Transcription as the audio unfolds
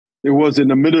It was in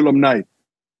the middle of night.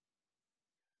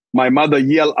 My mother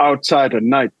yelled outside at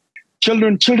night,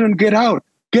 children, get out,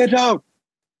 get out.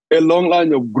 A long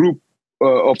line of group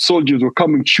of soldiers were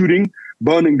coming, shooting,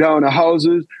 burning down our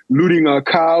houses, looting our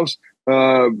cows,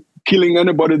 killing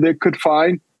anybody they could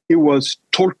find. It was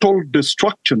total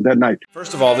destruction that night.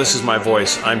 First of all, this is my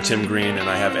voice. I'm Tim Green, and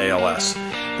I have ALS.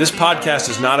 This podcast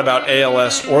is not about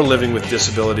ALS or living with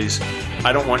disabilities.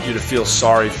 I don't want you to feel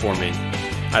sorry for me.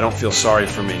 I don't feel sorry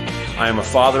for me. I am a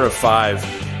father of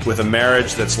 5 with a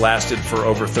marriage that's lasted for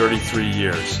over 33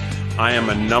 years. I am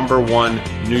a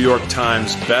 #1 New York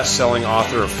Times Bestselling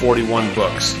Author of 41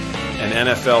 books, an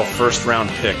NFL first-round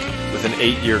pick with an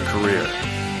 8-year career.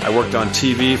 I worked on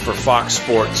TV for Fox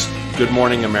Sports, Good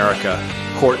Morning America,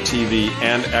 Court TV,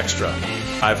 and Extra.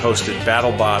 I've hosted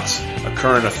BattleBots, A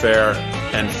Current Affair,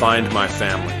 and Find My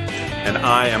Family. And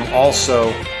I am also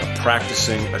a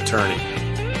practicing attorney.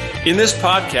 In this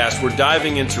podcast, we're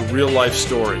diving into real-life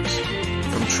stories.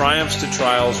 From triumphs to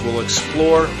trials, we'll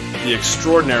explore the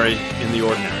extraordinary in the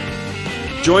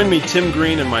ordinary. Join me, Tim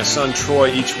Green, and my son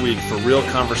Troy each week for real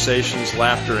conversations,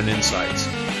 laughter, and insights.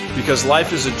 Because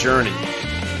life is a journey,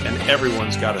 and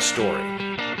everyone's got a story.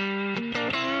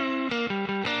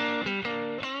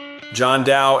 John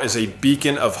Dhieu is a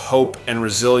beacon of hope and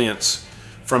resilience,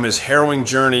 from his harrowing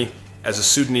journey as a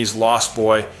Sudanese lost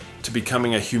boy to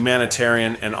becoming a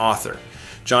humanitarian and author.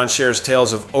 John shares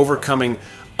tales of overcoming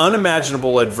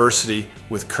unimaginable adversity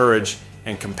with courage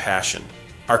and compassion.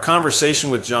 Our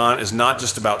conversation with John is not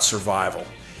just about survival.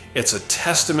 It's a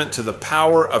testament to the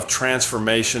power of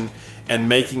transformation and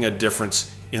making a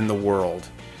difference in the world.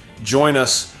 Join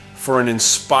us for an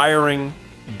inspiring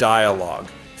dialogue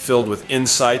filled with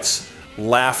insights,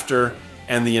 laughter,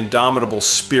 and the indomitable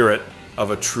spirit of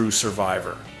a true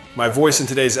survivor. My voice in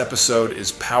today's episode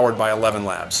is powered by 11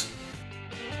 Labs.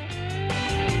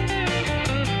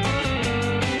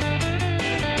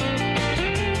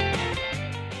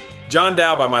 John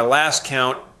Dhieu, by my last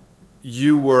count,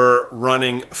 you were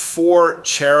running 4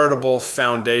 charitable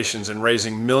foundations and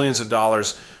raising millions of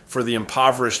dollars for the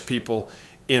impoverished people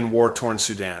in war-torn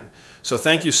Sudan. So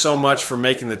thank you so much for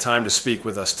making the time to speak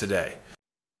with us today.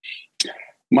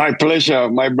 My pleasure,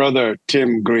 my brother,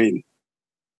 Tim Green.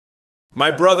 My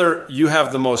brother, you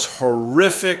have the most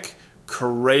horrific,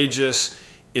 courageous,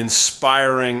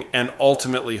 inspiring, and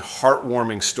ultimately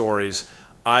heartwarming stories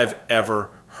I've ever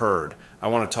heard. I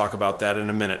want to talk about that in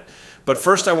a minute. But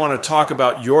first, I want to talk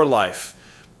about your life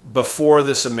before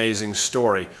this amazing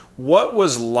story. What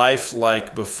was life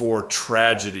like before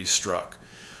tragedy struck?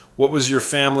 What was your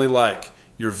family like?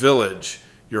 Your village,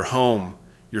 your home,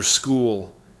 your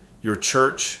school, your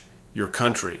church, your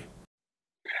country?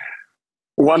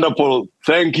 Wonderful.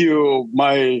 Thank you,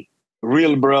 my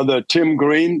real brother, Tim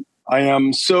Green. I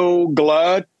am so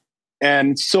glad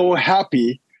and so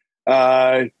happy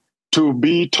to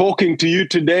be talking to you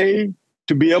today,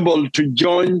 to be able to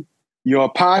join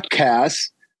your podcast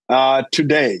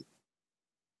today.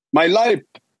 My life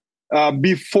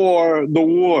before the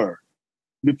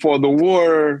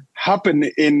war happened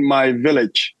in my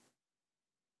village.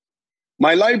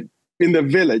 My life in the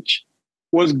village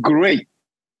was great,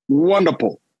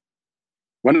 wonderful.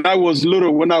 When I was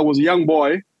little, when I was a young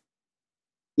boy,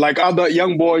 like other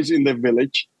young boys in the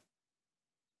village,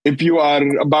 if you are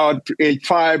about age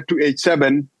 5 to age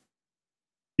 7,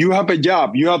 you have a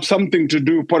job, you have something to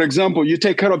do. For example, you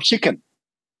take care of chicken.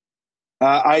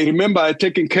 I remember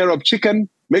taking care of chicken,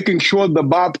 making sure the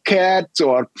bobcats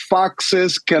or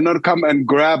foxes cannot come and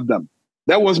grab them.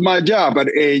 That was my job at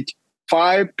age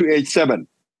 5 to age 7.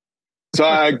 So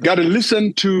I got to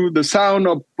listen to the sound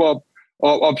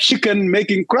of chicken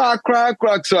making crack, crack,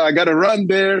 crack. So I got to run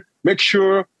there, make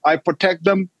sure I protect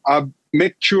them. I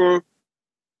make sure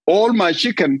all my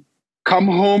chicken come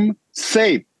home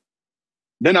safe.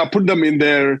 Then I put them in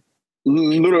their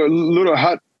little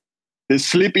hut. They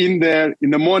sleep in there.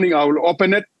 In the morning, I will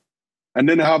open it and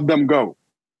then have them go.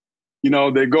 You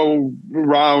know, they go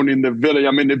around in the village.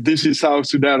 I mean, if this is South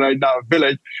Sudan right now,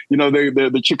 village, you know,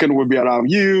 the chicken will be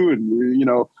around you and, you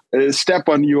know, step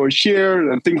on your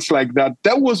share and things like that.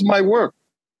 That was my work.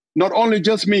 Not only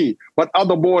just me, but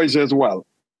other boys as well.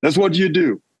 That's what you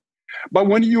do. But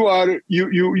when you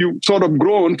sort of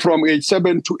grown from age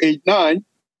 7 to age 9,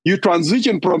 you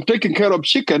transition from taking care of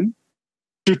chicken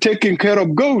to taking care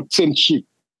of goats and sheep.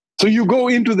 So you go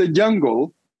into the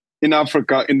jungle in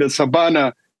Africa, in the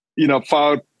savannah, you know,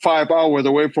 5 hours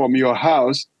away from your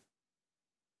house.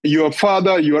 Your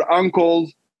father, your uncle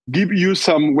give you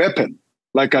some weapon,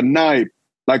 like a knife,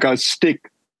 like a stick.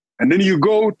 And then you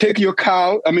go take your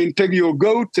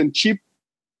goats and sheep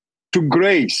to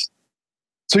graze.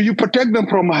 So you protect them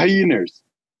from hyenas.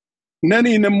 And then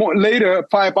later,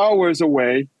 5 hours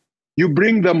away, you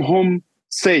bring them home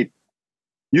safe.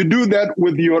 You do that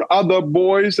with your other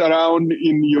boys around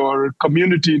in your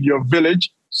community, in your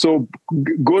village. So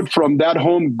good from that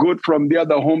home, good from the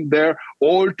other home there,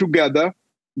 all together.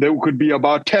 There could be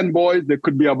about 10 boys. There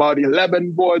could be about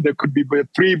 11 boys. There could be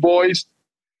 3 boys.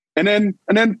 And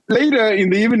then later in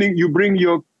the evening, you bring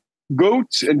your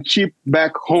goats and sheep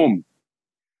back home.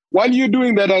 While you're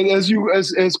doing that,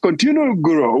 as continue to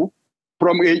grow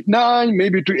from age 9,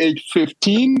 maybe to age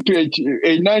 15, to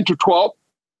age 9 to 12,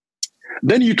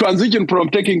 then you transition from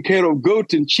taking care of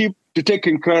goats and sheep to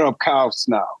taking care of cows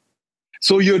now.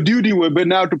 So your duty will be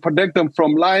now to protect them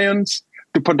from lions,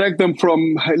 to protect them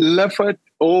from leopard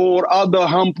or other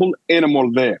harmful animal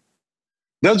there.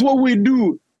 That's what we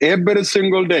do every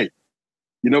single day.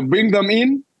 Bring them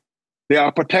in, they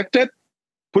are protected,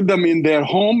 put them in their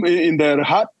home, in their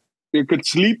hut, they could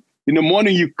sleep. In the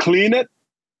morning, you clean it.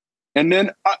 And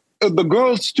then the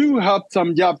girls too have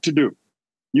some job to do.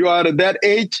 You are at that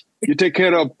age, you take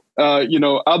care of,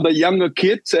 other younger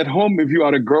kids at home if you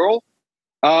are a girl.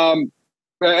 And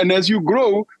as you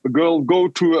grow, the girl go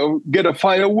to get a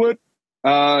firewood,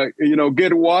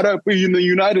 get water. In the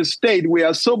United States, we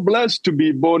are so blessed to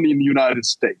be born in the United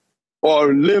States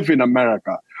or live in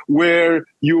America, where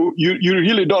you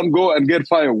really don't go and get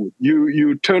firewood.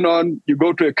 You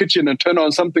go to a kitchen and turn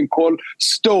on something called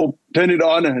stove, turn it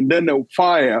on, and then a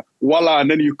fire, voila, and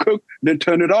then you cook, then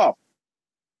turn it off.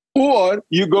 Or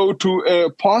you go to a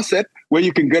faucet where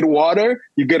you can get water,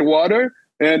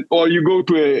 or you go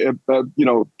to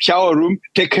a shower room,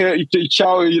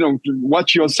 shower,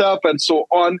 watch yourself and so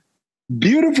on.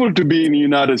 Beautiful to be in the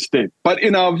United States. But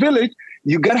in our village,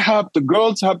 the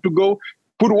girls have to go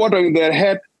put water in their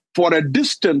head for a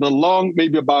distance along,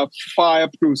 maybe about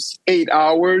 5 to 8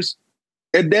 hours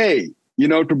a day,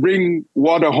 to bring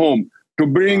water home, to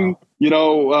bring,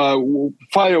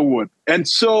 firewood. And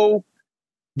so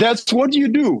that's what you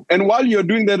do. And while you're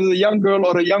doing that as a young girl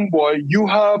or a young boy, you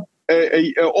have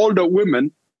older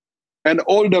women and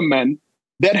older men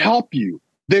that help you.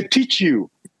 They teach you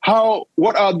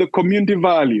what are the community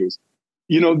values.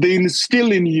 They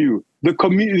instill in you the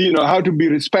community, how to be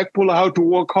respectful, how to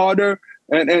work harder,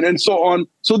 and so on.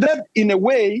 So that, in a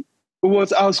way,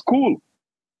 was our school.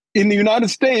 In the United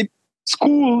States,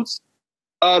 schools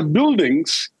are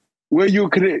buildings where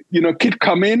kid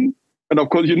come in, and of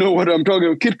course, you know what I'm talking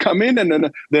about. Kid come in, and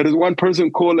then there is one person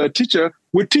called a teacher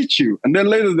will teach you, and then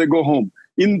later they go home.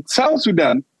 In South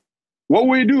Sudan, what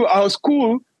we do, our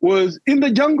school was in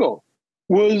the jungle,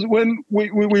 was when we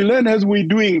learn as we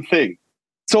doing things.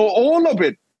 So all of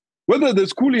it, whether the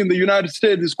school in the United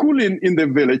States, the school in the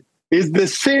village, is the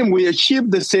same. We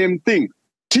achieve the same thing,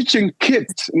 teaching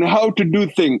kids and how to do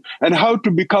things and how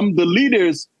to become the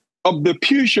leaders of the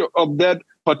future of that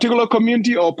particular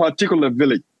community or particular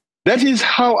village. That is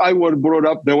how I was brought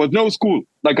up. There was no school,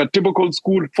 like a typical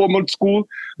school, formal school.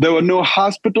 There were no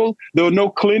hospital. There were no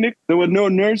clinic. There were no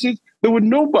nurses. There was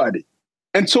nobody.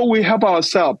 And so we help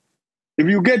ourselves. If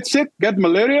you get sick, get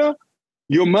malaria,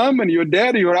 your mom and your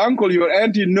dad, your uncle, your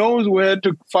auntie knows where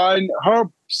to find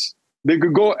herbs. They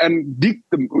could go and dig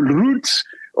the roots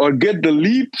or get the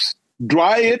leaves,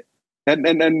 dry it,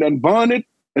 and burn it.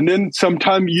 And then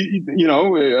sometimes,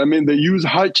 they use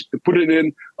hutch to put it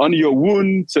in on your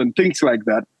wounds and things like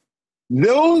that.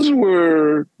 These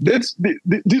were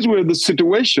the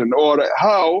situation or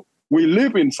how we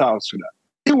live in South Sudan.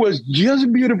 It was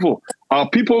just beautiful.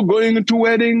 People going into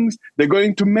weddings, they're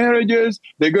going to marriages,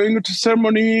 they're going into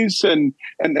ceremonies and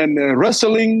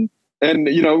wrestling. And,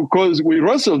 because we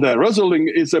wrestle there. Wrestling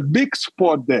is a big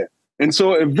sport there. And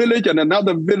so a village and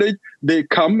another village, they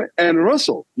come and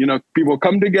wrestle. People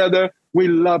come together. We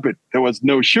love it. There was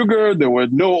no sugar. There was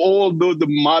no all the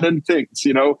modern things.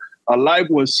 Our life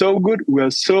was so good. We were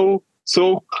so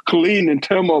clean in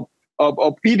terms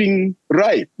of eating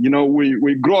right.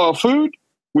 We grow our food.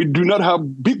 We do not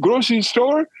have big grocery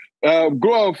store.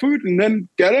 Grow our food and then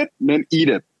get it and then eat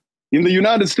it. In the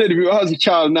United States, if you ask a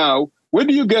child now, where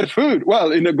do you get food?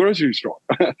 Well, in a grocery store.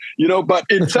 But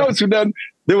in South Sudan,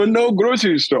 there was no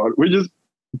grocery store. We just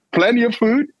plant your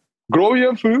food, grow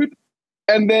your food,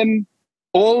 and then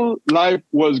all life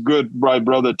was good, my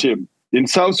brother Tim. In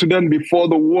South Sudan, before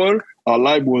the war, our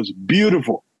life was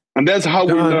beautiful. And that's how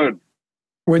we learned.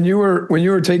 When you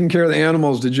were taking care of the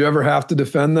animals, did you ever have to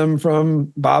defend them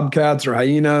from bobcats or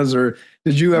hyenas, or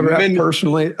did you ever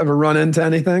personally run into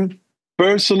anything?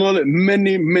 Personally,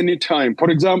 many times. For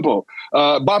example,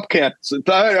 bobcats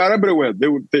are everywhere.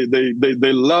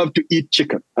 They love to eat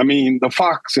chicken. The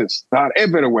foxes are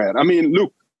everywhere.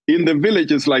 Look, in the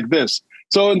villages like this.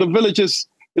 So in the villages,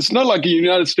 it's not like in the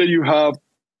United States you have,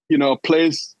 a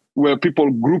place where people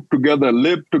group together,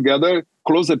 live together,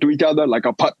 closer to each other, like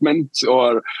apartments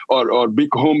or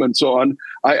big home and so on.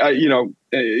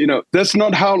 That's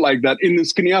not how like that. In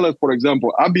Skinny, for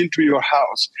example, I've been to your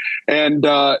house, and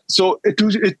so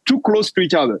it's too close to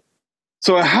each other.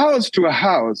 So a house to a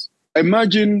house.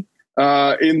 Imagine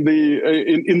in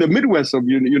the Midwest of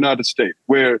United States,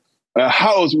 where a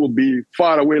house will be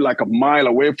far away, like a mile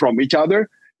away from each other,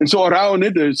 and so around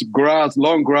it there's grass,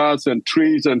 long grass, and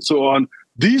trees, and so on.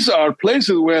 These are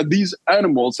places where these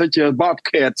animals, such as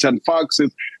bobcats and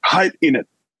foxes, hide in it.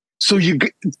 So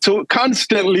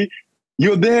constantly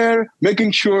you're there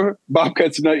making sure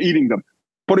bobcats are not eating them.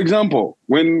 For example,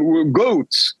 when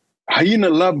goats, hyena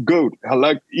love goat, I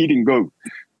like eating goat.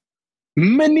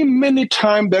 Many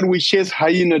times that we chase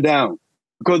hyena down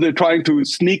because they're trying to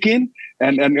sneak in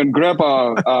and grab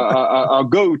our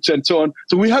goats and so on.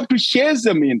 So we have to chase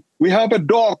them in. We have a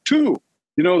dog too.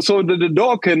 So that the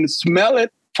dog can smell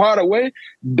it far away.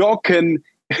 Dog can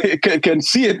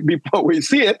see it before we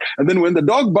see it. And then when the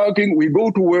dog barking, we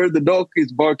go to where the dog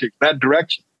is barking, that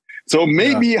direction. So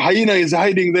maybe hyena is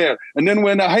hiding there. And then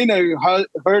when a hyena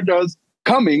heard us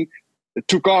coming, it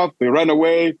took off, they ran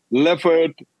away,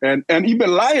 leopard, and even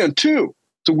lion too.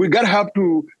 So we have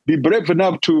to be brave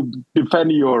enough to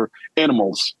defend your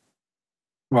animals.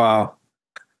 Wow.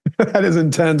 That is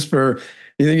intense for...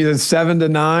 You think it's 7 to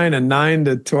 9 and 9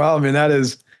 to 12. I mean, that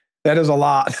is a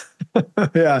lot.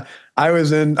 Yeah. I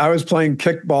was playing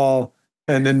kickball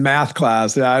and in math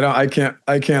class. Yeah. I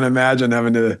can't imagine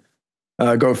having to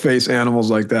go face animals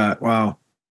like that. Wow.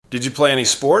 Did you play any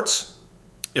sports?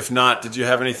 If not, did you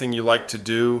have anything you like to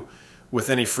do with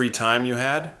any free time you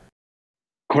had?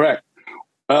 Correct.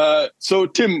 So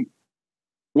Tim,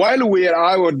 while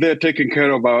I was there taking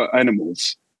care of our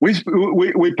animals,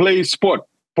 we play sport.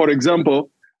 For example,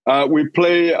 we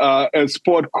play a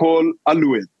sport called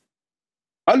Aluit.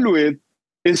 Aluit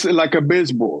is like a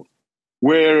baseball,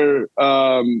 where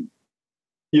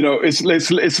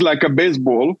it's like a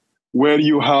baseball where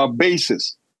you have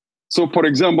bases. So, for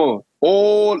example,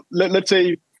 let's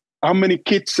say how many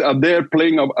kids are there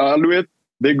playing Aluit?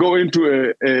 They go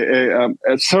into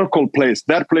a circle place.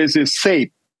 That place is safe.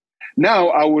 Now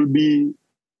I will be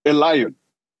a lion.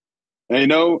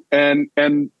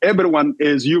 And everyone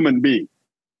is human being.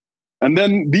 And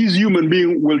then these human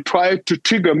beings will try to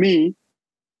trigger me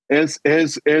as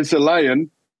a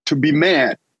lion to be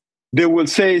mad. They will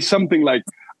say something like,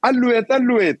 Aluet,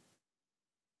 Aluet.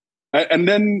 And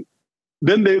then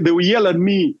they will yell at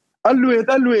me, Aluet,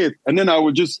 Aluet. And then I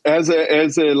will just, as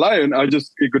a lion, I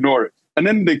just ignore it. And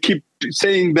then they keep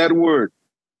saying that word,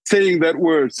 saying, they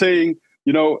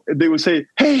will say,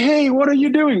 hey, what are you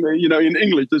doing? In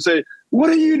English, they say, what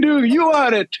are you doing? You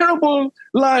are a terrible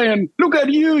lion. Look at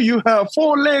you. You have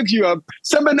 4 legs. You have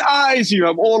 7 eyes. You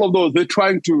have all of those. They're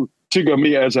trying to trigger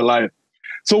me as a lion.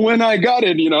 So when I got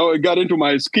it, it got into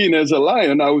my skin as a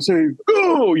lion, I would say,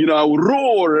 go, I would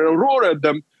roar at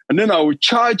them. And then I would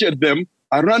charge at them.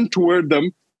 I run toward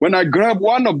them. When I grab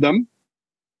one of them,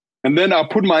 and then I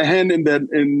put my hand in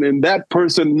that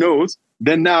person's nose,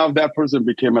 then now that person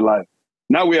became a lion.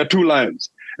 Now we are 2 lions.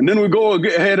 And then we go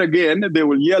ahead again. They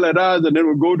will yell at us, and then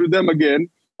we go to them again.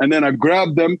 And then I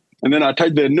grab them, and then I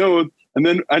touch their nose. And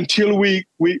then until we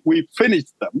finish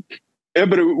them,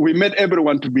 we made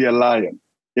everyone to be a lion.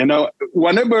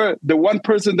 Whenever the one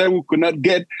person that we could not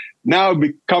get now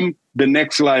become the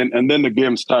next lion, and then the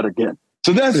game start again.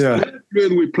 So that's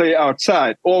when we play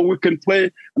outside. Or we can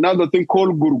play another thing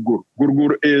called gurgur.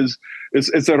 Gurgur is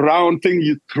a round thing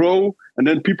you throw, and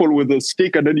then people with a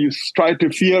stick, and then you try to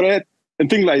fear it, and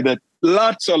things like that.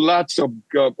 Lots of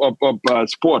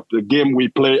sport, the game we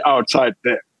play outside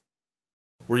there.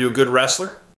 Were you a good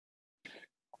wrestler?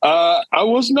 I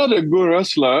was not a good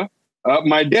wrestler.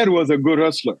 My dad was a good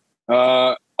wrestler.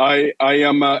 I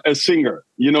am a singer.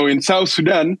 In South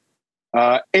Sudan,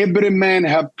 every man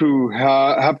have to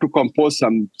compose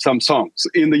some songs.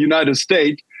 In the United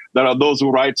States, there are those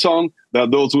who write songs, there are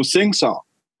those who sing songs.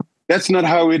 That's not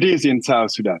how it is in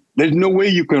South Sudan. There's no way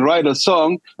you can write a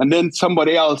song and then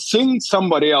somebody else sings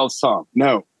somebody else's song.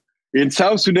 No. In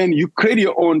South Sudan, you create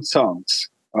your own songs.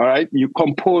 All right? You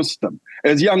compose them.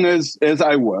 As young as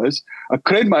I was, I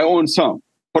create my own song.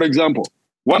 For example,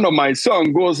 one of my songs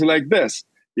goes like this.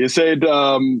 He said,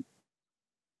 I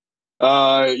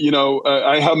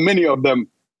have many of them.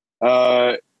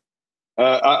 I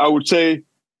would say,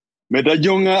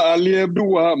 Metajonga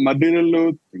aliebdua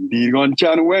madirelo digon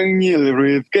chan wengil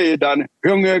rith kedan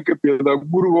hyonga kepida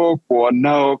burgo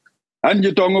kwanao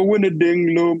anjitonga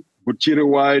wineding lo buchire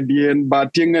dien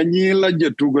batinga nyila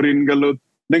jetugorin galot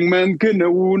ding men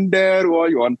kene wunder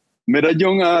oyon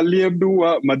Merajonga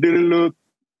liebdua madirilut.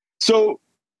 So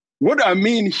what I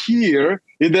mean here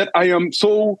is that I'm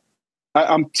so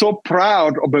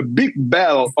proud of a big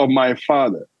bell of my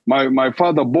father. My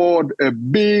father bought a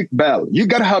big bell. You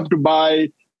gotta have to buy,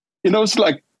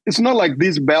 it's not like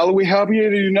this bell we have here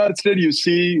in the United States. You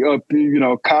see,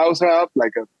 cows have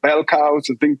like a bell cows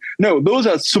and things. No, those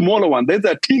are smaller ones. Those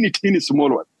are teeny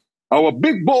smaller ones. Our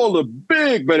big bowl are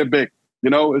big, very big.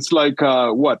 It's like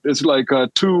what? It's like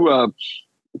two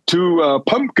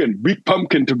big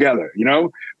pumpkin together.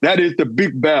 That is the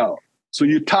big bell. So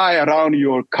you tie around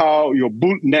your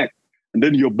bull neck, and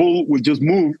then your bull will just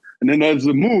move. And then as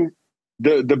it moves,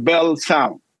 the bell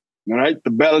sound. All right,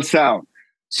 the bell sound.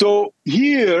 So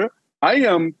here I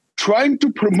am trying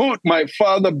to promote my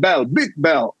father bell, big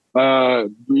bell,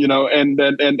 and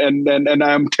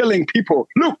I'm telling people,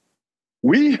 look,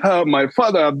 my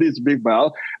father have this big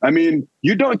bell. I mean,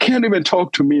 can't even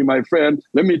talk to me, my friend.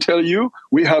 Let me tell you,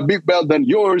 we have big bell than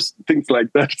yours, things like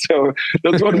that. So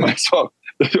that's what my song,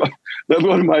 that's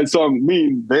what my song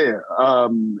mean there.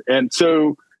 And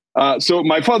so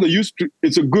my father is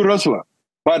a good wrestler,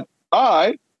 but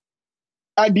I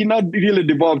did not really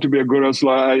develop to be a good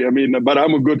wrestler. But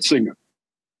I'm a good singer.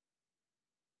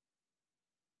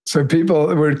 So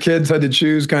where kids had to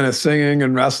choose kind of singing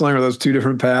and wrestling, or those two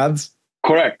different paths?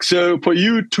 Correct. So for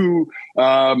you to,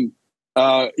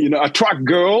 attract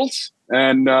girls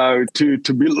and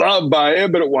to be loved by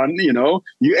everyone, you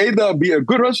either be a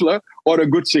good wrestler or a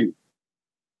good singer.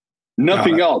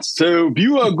 Nothing else. So if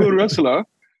you are a good wrestler,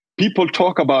 people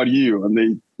talk about you and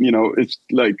they, it's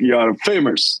like you are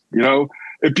famous,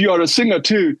 If you are a singer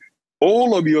too,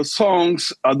 all of your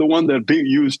songs are the ones that are being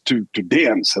used to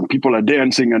dance, and people are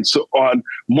dancing and so on.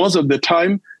 Most of the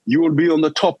time, you will be on the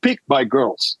top pick by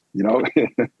girls,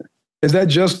 Is that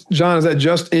just, John, is that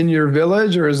just in your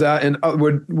village, or is that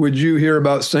would you hear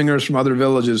about singers from other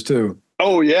villages too?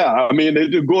 Oh, yeah.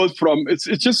 It goes from, it's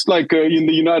just like in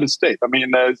the United States.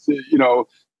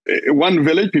 One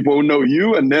village, people know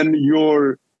you, and then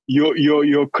your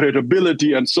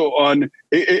credibility and so on,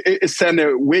 it send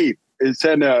a wave. It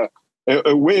send a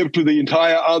wave to the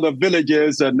entire other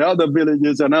villages and other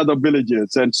villages and other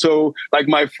villages. And so, like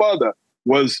my father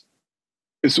was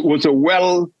a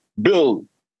well-built,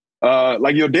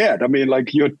 like your dad. Like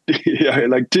like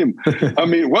Tim.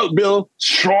 Well-built,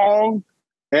 strong.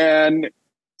 And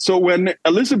so when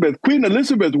Queen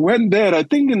Elizabeth went there, I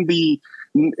think in the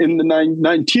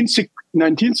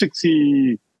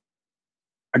 1960,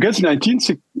 I guess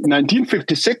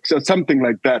 1956 or something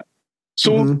like that.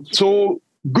 So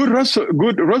good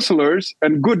wrestlers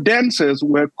and good dancers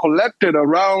were collected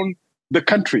around the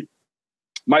country.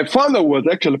 My father was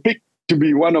actually picked to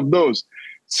be one of those.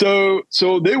 So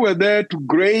they were there to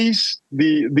grace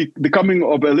the coming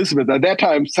of Elizabeth. At that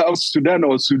time, South Sudan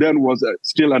was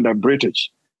still under British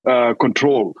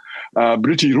control,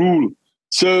 British rule.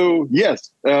 So yes,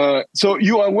 so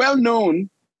you are well known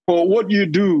for what you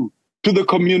do to the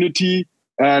community,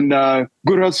 and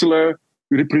good wrestler,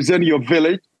 represent your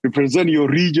village, represent your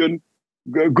region,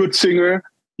 good singer.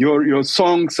 Your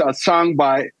songs are sung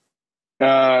by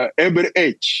every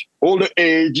age, older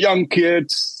age, young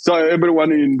kids, so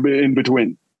everyone in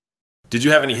between. Did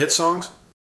you have any hit songs?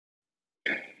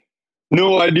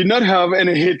 No, I did not have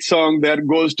any hit song that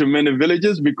goes to many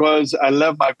villages because I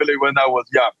left my village when I was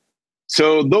young.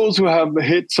 So those who have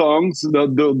hit songs,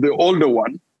 the older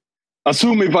one,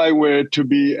 assume if I were to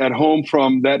be at home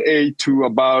from that age to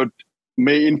about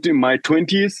into my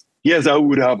 20s, yes, I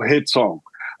would have a hit song.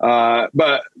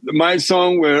 But my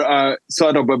song were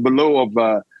sort of below of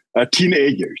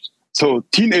teenagers. So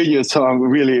teenager song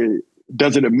really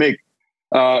doesn't make,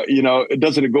 it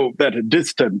doesn't go that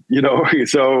distant,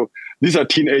 So these are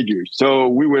teenagers. So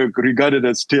we were regarded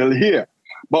as still here.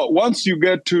 But once you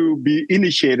get to be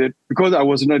initiated, because I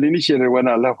was not initiated when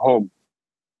I left home,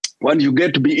 when you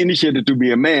get to be initiated to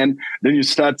be a man, then you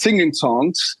start singing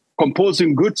songs,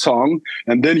 composing good songs,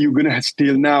 and then you're going to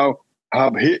still now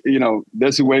have hit,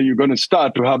 that's where you're going to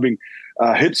start to having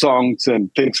hit songs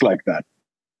and things like that.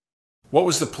 What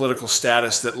was the political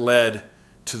status that led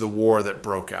to the war that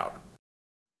broke out?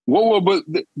 What was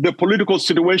the political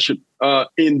situation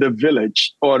in the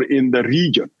village or in the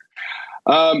region?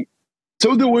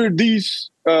 So there were these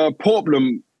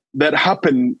problems that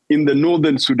happened in the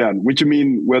northern Sudan, which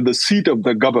were the seat of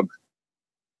the government.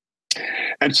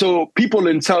 And so people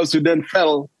in South Sudan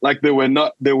felt like they were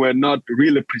not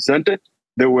really presented.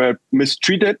 They were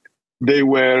mistreated. They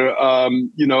were,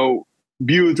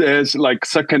 viewed as like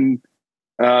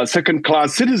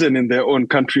second-class citizen in their own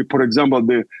country. For example,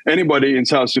 anybody in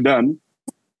South Sudan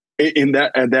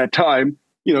at that time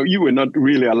you were not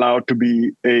really allowed to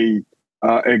be a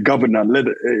governor,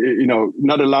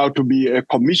 not allowed to be a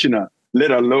commissioner,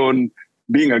 let alone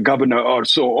being a governor or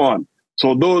so on.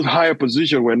 So those higher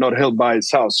positions were not held by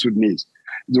South Sudanese.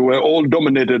 They were all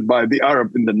dominated by the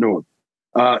Arab in the north,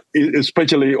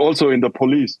 especially also in the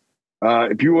police.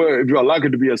 If you are lucky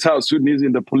to be a South Sudanese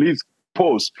in the police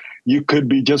post, you could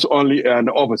be just only an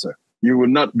officer. You will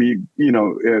not be,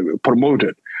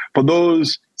 promoted. For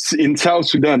those in South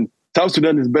Sudan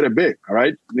is very big, all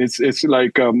right? It's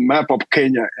like a map of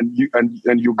Kenya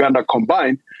and Uganda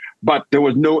combined, but there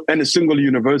was any single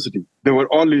university. There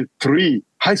were only three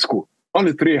high schools.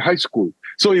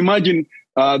 So imagine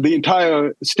the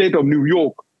entire state of New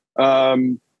York,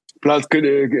 plus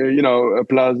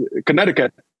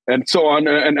Connecticut, and so on,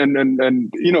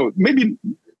 and maybe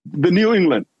the New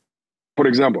England, for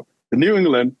example. The New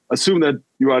England, assume that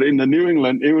you are in the New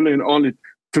England only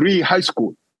 3 high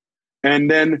schools, and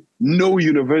then no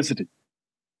university.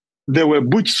 There were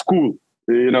butch schools,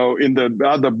 in the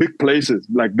other big places,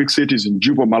 like big cities in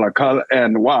Juba, Malakal,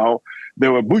 and Wow.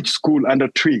 There were butch schools under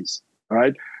trees,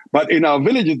 right? But in our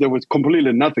villages, there was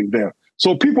completely nothing there.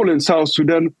 So people in South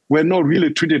Sudan were not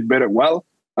really treated very well.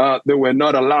 They were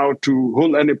not allowed to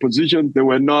hold any position. They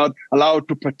were not allowed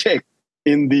to partake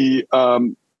in the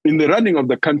running of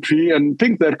the country and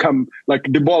things that come like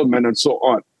development and so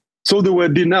on. So they were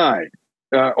denied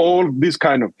all this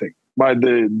kind of thing by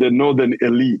the northern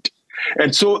elite.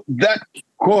 And so that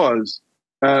caused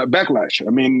backlash. I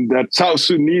mean, that South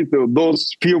Sudanese,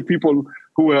 those few people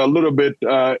who were a little bit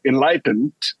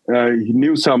enlightened, he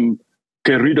knew some,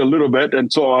 can read a little bit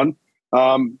and so on,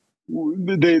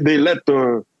 they led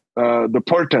the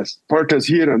protests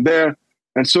here and there.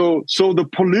 And so the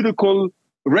political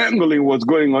wrangling was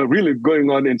really going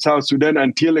on in South Sudan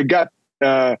until it got,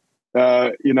 get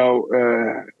to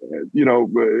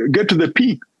the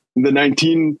peak in the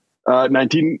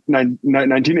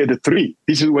 1983.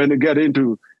 This is when it got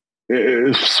into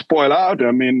boil out,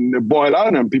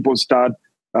 and people start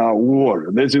war.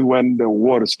 This is when the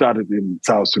war started in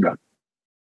South Sudan.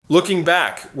 Looking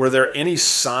back, were there any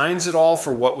signs at all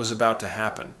for what was about to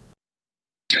happen?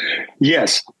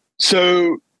 Yes.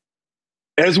 So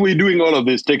as we're doing all of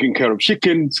this, taking care of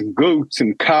chickens and goats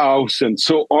and cows and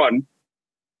so on,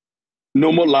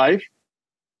 normal life,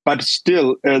 but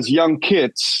still as young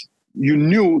kids, you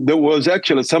knew there was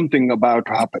actually something about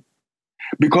to happen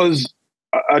because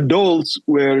adults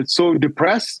were so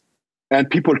depressed and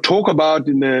people talk about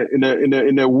in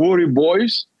a worry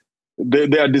voice.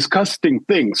 They are discussing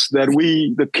things that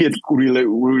the kids really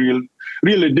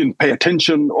didn't pay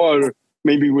attention, or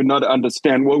maybe would not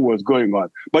understand what was going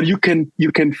on. But you can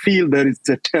feel that it's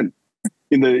a tense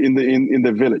in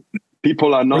the village.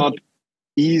 People are not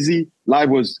easy. Life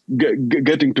was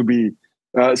getting to be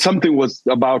something was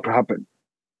about to happen.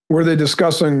 Were they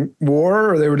discussing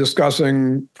war, or they were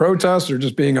discussing protests, or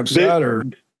just being upset?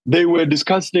 They were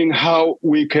discussing how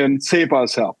we can save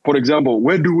ourselves. For example,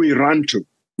 where do we run to?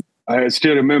 I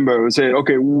still remember we say,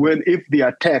 okay, if the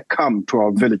attack come to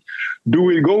our village, do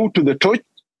we go to the Toch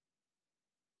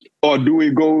or do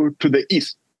we go to the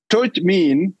east? Toch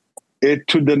means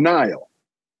to the Nile,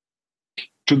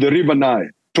 to the river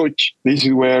Nile. Toch, this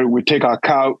is where we take our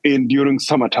cow in during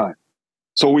summertime.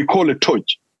 So we call it Toch,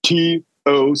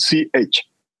 T-O-C-H.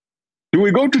 Do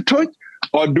we go to Toch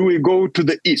or do we go to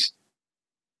the east?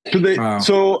 Wow.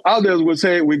 So others will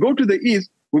say, we go to the east,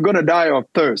 we're going to die of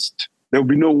thirst. There will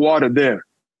be no water there.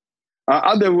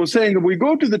 Others were saying, if we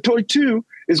go to the Toch too,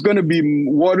 it's going to be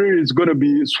water, it's going to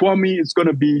be swammy, it's going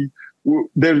to be,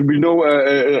 there will be no,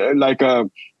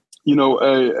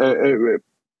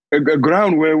 a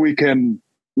ground where we can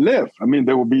live. I mean,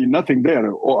 there will be nothing there.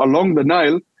 Or along the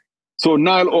Nile, so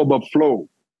Nile overflow.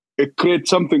 It creates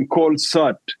something called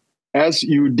SUD,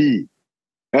 S-U-D,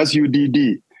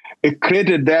 S-U-D-D. It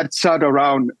created that SUD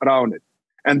around it.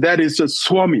 And that is a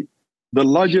swami, the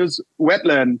largest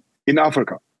wetland in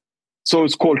Africa. So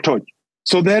it's called Toch.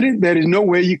 So there is no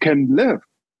way you can live.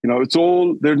 It's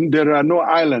all, there are no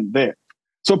islands there.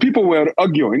 So people were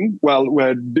arguing,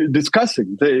 we're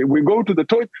discussing. We go to the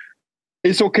Toch.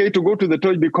 It's okay to go to the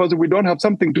Toch because if we don't have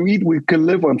something to eat, we can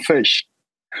live on fish.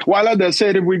 While others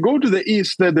said, if we go to the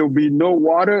east, there will be no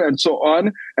water and so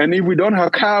on. And if we don't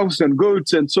have cows and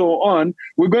goats and so on,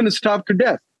 we're going to starve to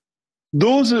death.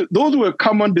 Those were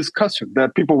common discussions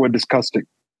that people were discussing.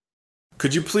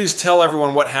 Could you please tell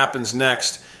everyone what happens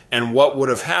next and what would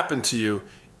have happened to you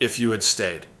if you had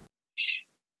stayed?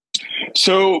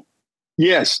 So,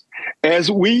 yes, as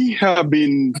we have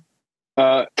been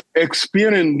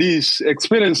experiencing this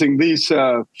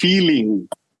feeling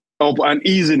of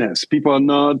uneasiness, people are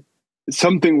not,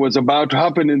 something was about to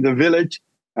happen in the village,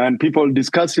 and people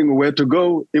discussing where to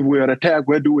go. If we are attacked,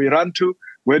 where do we run to?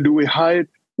 Where do we hide?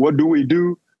 What do we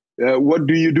do? What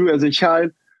do you do as a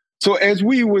child? So as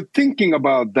we were thinking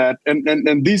about that,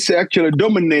 and this actually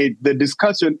dominate the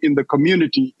discussion in the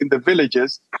community, in the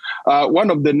villages,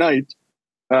 one of the nights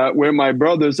where my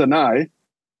brothers and I,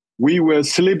 we were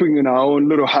sleeping in our own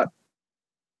little hut.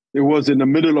 It was in the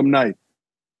middle of night.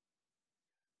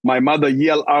 My mother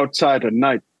yelled outside at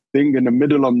night. I think in the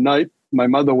middle of night, my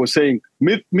mother was saying,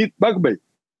 "Meet Bagbe."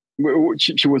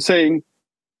 She was saying,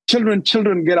 children,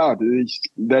 get out.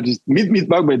 That is, meet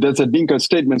Bagbe. That's a Dinka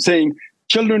statement saying,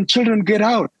 children, get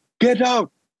out, get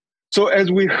out. So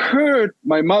as we heard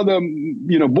my mother,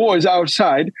 boys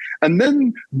outside, and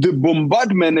then the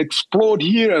bombardment explode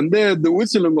here and there, the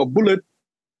whistling of bullet,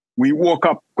 we woke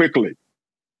up quickly.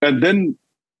 And then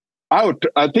out,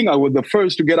 I think I was the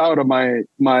first to get out of my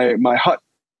hut.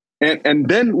 And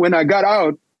then when I got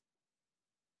out,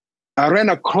 I ran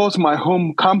across my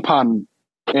home compound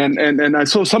and I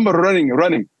saw somebody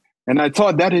running. And I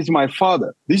thought, that is my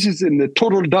father. This is in the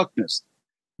total darkness.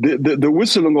 The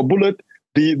whistling of bullet,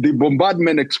 the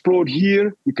bombardment explode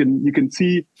here. You can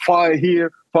see fire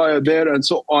here, fire there, and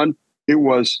so on. I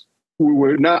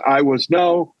was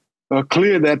now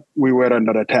clear that we were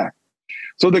under attack.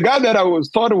 So the guy that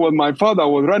thought was my father,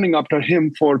 was running after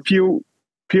him for a few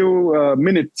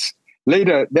minutes.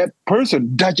 Later, that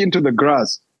person dodged into the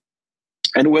grass.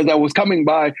 And when I was coming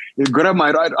by, he grabbed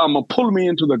my right arm and pulled me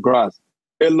into the grass.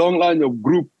 A long line of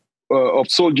group of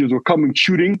soldiers were coming,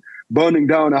 shooting, burning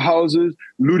down our houses,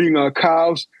 looting our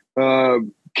cows,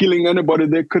 killing anybody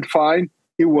they could find.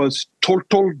 It was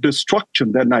total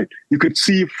destruction that night. You could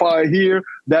see fire here.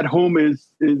 That home is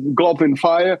engulfed in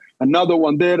fire. Another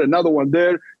one there, another one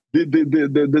there.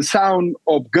 The sound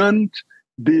of guns,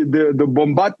 the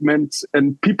bombardments,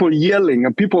 and people yelling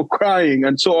and people crying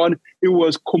and so on. It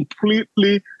was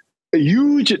completely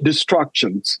huge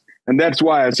destructions. And that's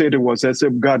why I said it was as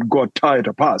if God got tired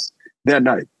of us that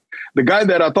night. The guy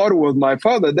that I thought was my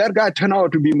father, that guy turned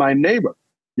out to be my neighbor,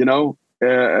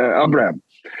 Abraham.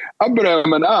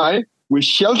 Abraham and I were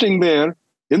sheltering there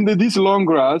in this long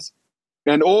grass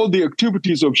and all the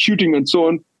activities of shooting and so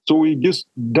on. So we just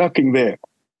ducking there.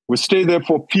 We stayed there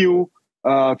for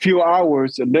a few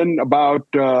hours, and then about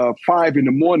 5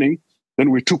 a.m, then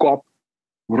we took off,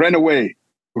 ran away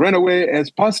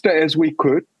as fast as we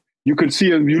could. You can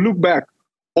see, if you look back,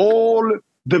 all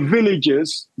the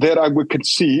villages that we could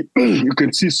see, you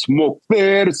can see smoke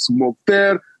there,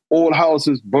 all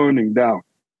houses burning down.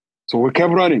 So we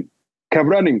kept running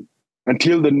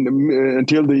until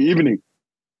the evening.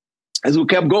 As we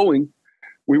kept going,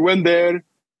 we went there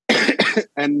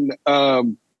and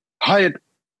hid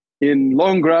in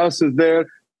long grasses there,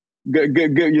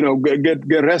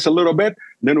 get rest a little bit.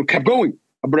 Then we kept going.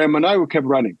 Abraham and I kept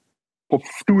running for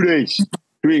 2 days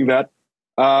doing that.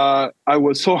 I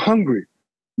was so hungry.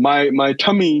 My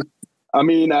tummy,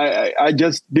 I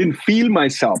just didn't feel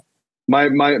myself.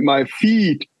 My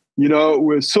feet,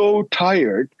 were so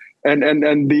tired.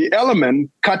 And the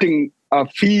element cutting our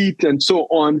feet and so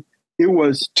on, it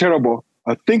was terrible.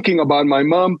 Thinking about my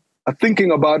mom,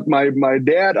 thinking about my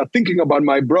dad, thinking about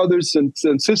my brothers and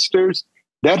sisters.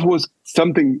 That was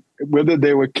something, whether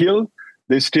they were killed,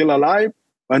 they're still alive,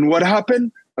 and what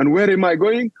happened, and where am I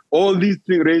going? All these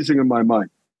things racing in my mind.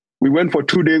 We went for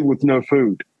 2 days with no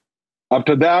food.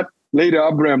 After that, later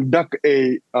Abraham dug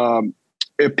a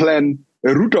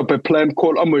root of a plant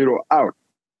called amiro out.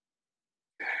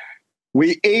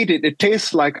 We ate it. It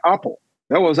tastes like apple.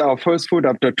 That was our first food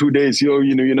after 2 days.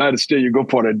 United States, you go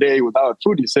for a day without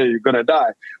food, you say you're going to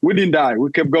die. We didn't die.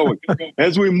 We kept going.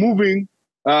 As we're moving,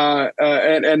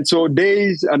 and so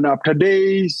days and after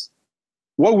days,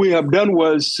 what we have done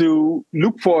was to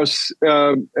look for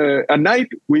a night.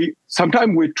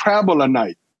 Sometimes we travel a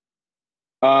night,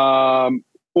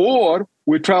 or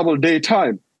we travel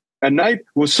daytime. At night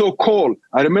was so cold.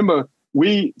 I remember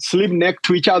we sleep next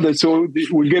to each other, so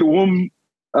we get warm.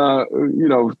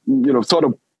 Sort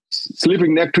of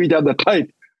sleeping next to each other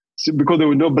tight, because there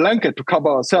was no blanket to cover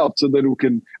ourselves, so that we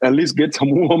can at least get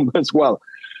some warm as well.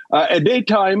 At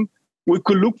daytime, we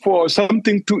could look for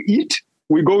something to eat.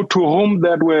 We go to homes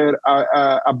that were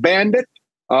abandoned.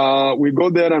 We go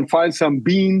there and find some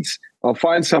beans or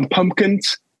find some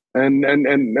pumpkins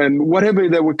and whatever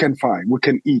that we can find, we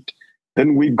can eat.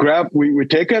 Then we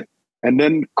take it and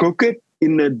then cook it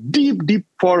in a deep, deep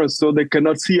forest so they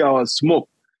cannot see our smoke.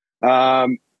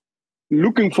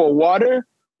 Looking for water,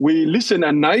 we listen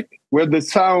at night where the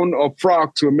sound of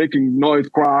frogs were making noise,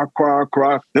 quack, quack,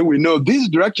 quack. Then we know this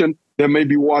direction, there may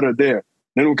be water there.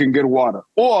 Then we can get water.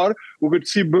 Or we could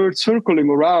see birds circling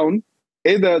around.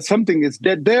 Either something is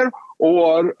dead there,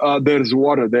 or there's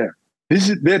water there.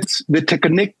 That's the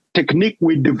technique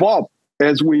we developed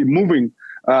as we moving,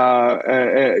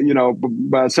 by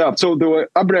ourselves. So there were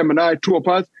Abraham and I, two of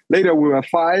us. Later we were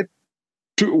five.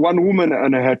 One woman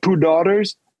and her two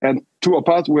daughters, and two of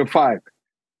us were five.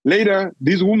 Later,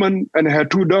 this woman and her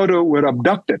two daughters were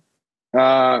abducted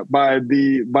by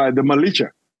the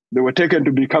militia. They were taken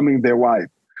to becoming their wife.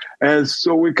 And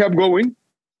so we kept going.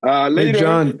 Later, hey,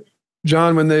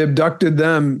 John, when they abducted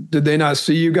them, did they not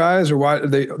see you guys, or why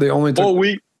they only took? Oh,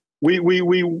 we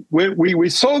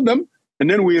saw them, and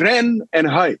then we ran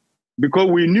and hid because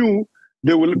we knew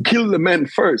they will kill the men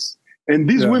first. And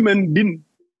these women didn't,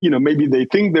 maybe they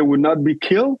think they would not be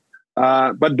killed,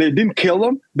 but they didn't kill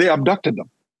them. They abducted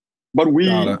them. But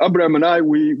Abraham and I,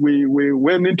 we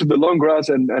went into the long grass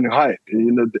and hid.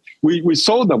 We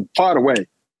saw them far away.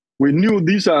 We knew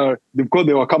these are, because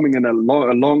they were coming in a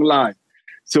long line.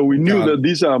 So we knew that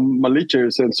these are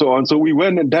militias and so on. So we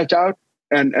went and dashed out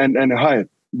and hid.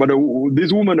 But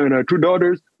this woman and her two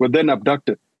daughters were then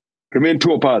abducted. Remained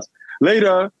two of us.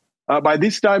 Later, by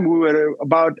this time, we were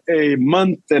about a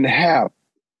month and a half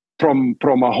from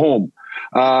our home.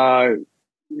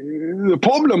 The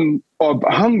problem of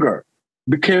hunger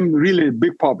became really a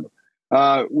big problem.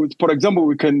 For example,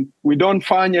 we don't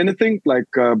find anything like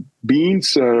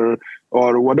beans or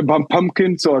whatever,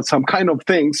 pumpkins or some kind of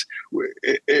things.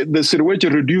 The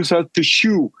situation reduced us to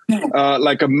chew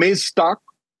like a maize stalk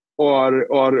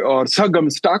or sorghum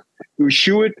stalk. You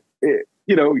chew it.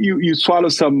 You swallow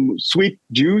some sweet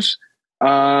juice.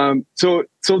 So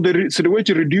the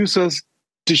situation reduces us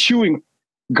to chewing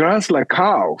grass like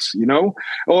cows,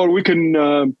 or we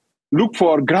can look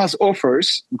for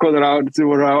grasshoppers because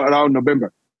around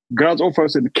November,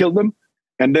 grasshoppers, and kill them,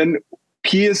 and then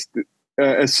pierce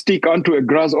a stick onto a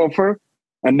grasshopper,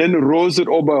 and then roast it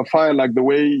over a fire like the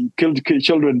way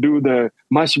children do the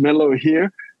marshmallow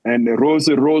here, and roast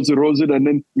it, and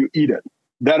then you eat it.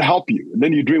 That help you. And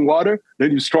then you drink water,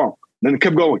 then you're strong. Then it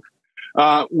kept going.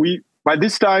 By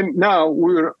this time now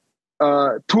we're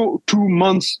 2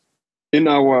 months in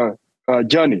our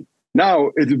journey.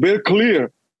 Now it's very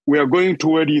clear we are going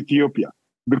toward Ethiopia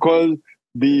because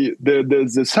the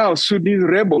South Sudanese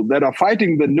rebels that are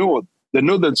fighting the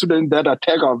northern Sudan that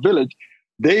attack our village,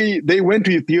 they went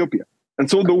to Ethiopia. And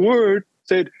so the word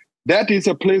said, that is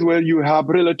a place where you have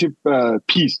relative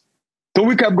peace. So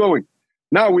we kept going.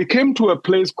 Now we came to a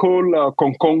place called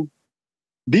Konkong.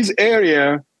 This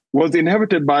area was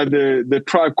inhabited by the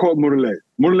tribe called Murle.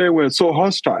 Murle were so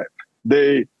hostile.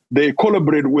 They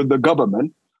collaborated with the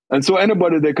government. And so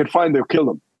anybody they could find, they'll kill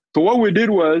them. So what we did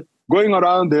was going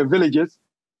around their villages,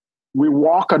 we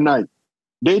walk at night.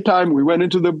 Daytime, we went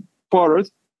into the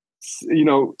forest,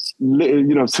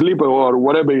 sleep or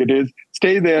whatever it is,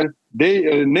 stay there.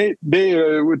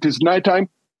 It is nighttime,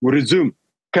 we resume,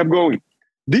 kept going.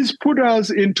 This put us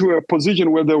into a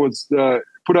position where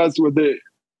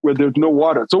where there's no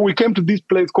water. So we came to this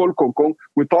place called Konkong.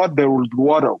 We thought there was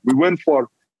water. We went for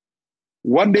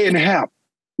 1 day and a half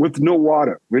with no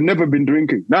water. We've never been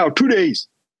drinking. Now, 2 days,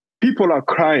 people are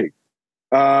crying.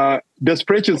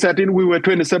 Desperation set in. We were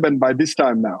 27 by this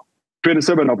time now,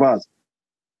 27 of us.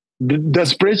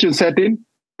 Desperation set in.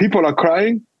 People are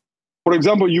crying. For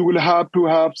example, you will have to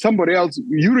have somebody else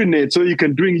urinate so you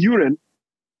can drink urine.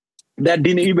 That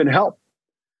didn't even help.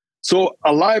 So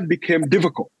our life became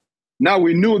difficult. Now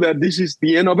we knew that this is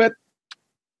the end of it.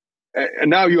 And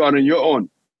now you are on your own.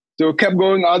 So we kept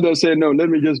going. Others said, no, let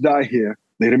me just die here.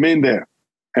 They remained there.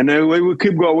 And then we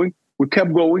keep going. We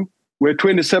kept going. We're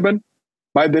 27.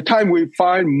 By the time we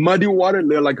find muddy water,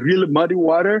 they're like really muddy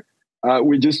water,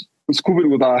 we just scoop it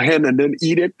with our hand and then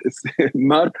eat it. It's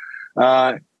mud.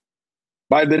 By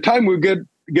the time we get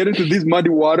into this muddy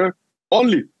water,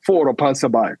 only 4 of us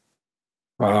survived.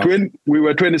 Wow. We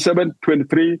were 27,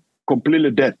 23, completely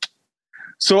dead.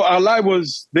 So our life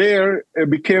was there.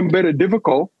 It became very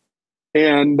difficult.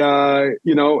 And,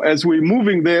 as we're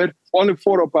moving there, only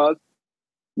 4 of us,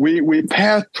 we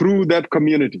passed through that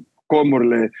community called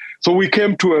Murle. So we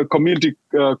came to a community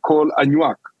called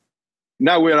Anyuak.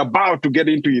 Now we're about to get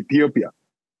into Ethiopia.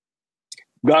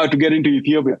 We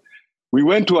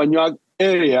went to Anyuak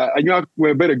area. Anyuak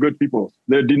were very good people.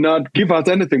 They did not give us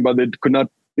anything, but they could not,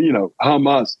 harm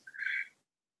us.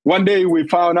 One day we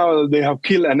found out that they have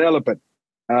killed an elephant.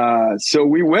 So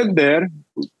we went there.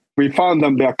 We found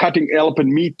them. They are cutting elephant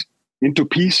meat into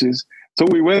pieces. So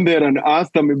we went there and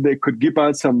asked them if they could give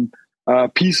us some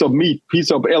piece of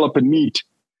elephant meat.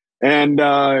 And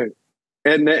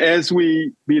as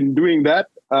we been doing that,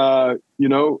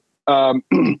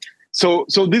 so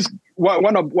this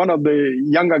one of the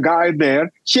younger guys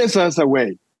there chased us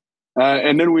away.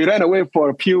 And then we ran away for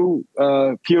a few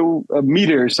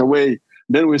meters away.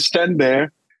 Then we stand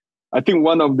there. I think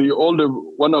one of the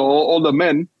older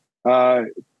men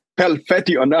felt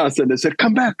fatty on us, and they said,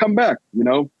 come back, you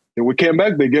know. And we came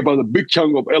back, they gave us a big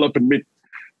chunk of elephant meat.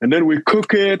 And then we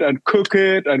cook it and cook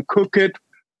it and cook it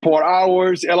for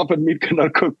hours. Elephant meat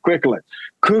cannot cook quickly.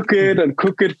 Cook it and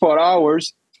cook it for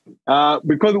hours.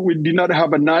 Because we did not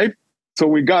have a knife,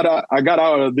 so I got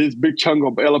out of this big chunk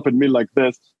of elephant meat like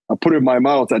this. I put it in my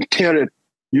mouth and tear it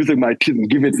using my teeth and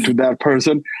give it to that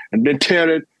person, and then tear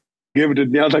it, give it to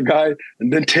the other guy,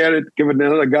 and then tear it, give it to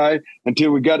another guy,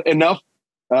 until we got enough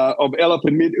of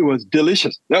elephant meat. It was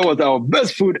delicious. That was our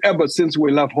best food ever since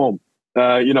we left home.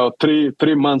 3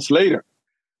 months later,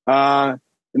 and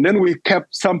then we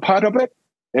kept some part of it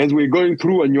as we're going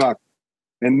through Anuak,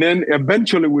 and then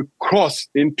eventually we crossed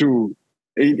into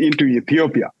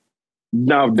Ethiopia.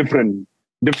 Now different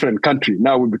country.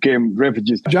 Now we became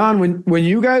refugees. John, when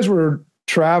you guys were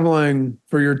traveling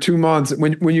for your 2 months,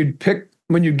 when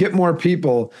you get more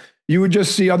people, you would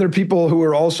just see other people who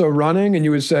were also running, and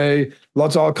you would say,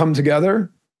 "Let's all come together."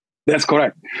 That's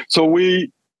correct. So we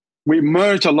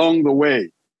merged along the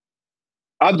way.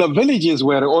 Other villages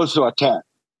were also attacked,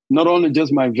 not only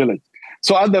just my village.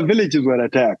 So other villages were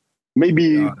attacked.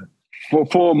 Maybe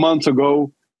 4 months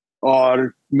ago,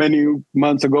 or many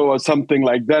months ago, or something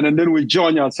like that. And then we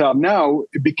joined ourselves. Now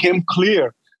it became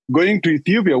clear going to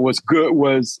Ethiopia was good,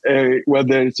 where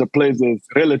there is a place of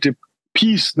relative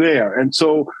peace there. And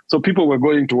so people were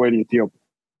going toward Ethiopia.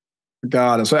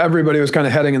 Got it. So everybody was kind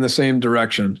of heading in the same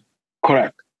direction.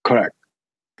 Correct.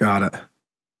 Got it.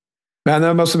 Man,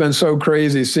 that must have been so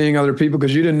crazy seeing other people,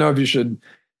 because you didn't know if you should.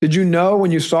 Did you know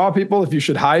when you saw people if you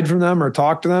should hide from them or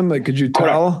talk to them? Like, could you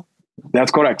tell? Correct.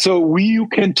 That's correct. So you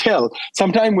can tell.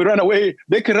 Sometimes we run away.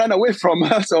 They can run away from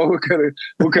us, or we can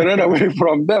run away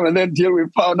from them. And then until we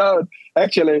found out,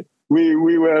 actually, we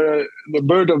were the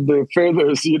bird of the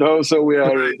feathers, you know. So we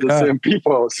are the same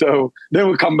people. So they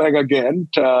will come back again.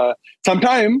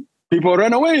 Sometimes people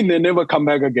run away and they never come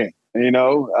back again. You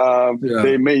know,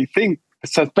 they may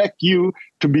suspect you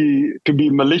to be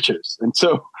malicious, and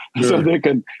so they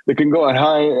can go and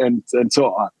hide and so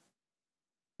on.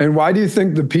 And why do you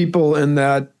think the people in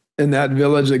that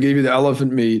village that gave you the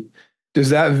elephant meat, does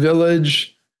that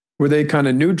village, were they kind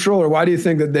of neutral, or why do you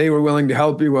think that they were willing to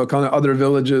help you while kind of other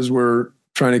villages were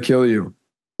trying to kill you?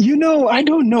 You know, I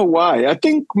don't know why. I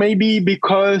think maybe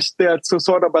because they're so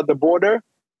sort of at the border,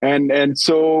 and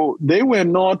so they were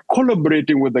not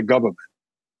collaborating with the government.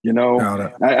 You know,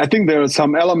 I think there was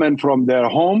some element from their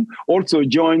home also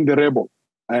joined the rebel,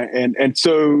 and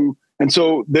so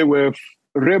they were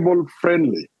rebel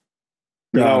friendly.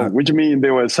 You know, which means they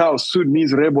were South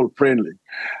Sudanese rebel friendly,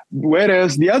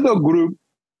 whereas the other group,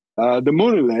 the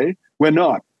Murle, were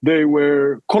not. They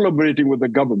were collaborating with the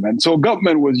government. So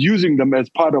government was using them as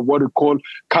part of what we call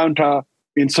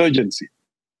counter-insurgency.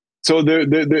 So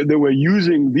they were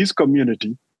using this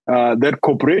community that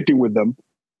cooperating with them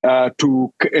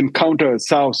to encounter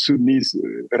South Sudanese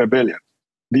rebellion,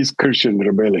 this Christian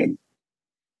rebellion.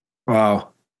 Wow.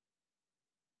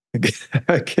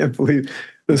 I can't believe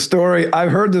the story. I've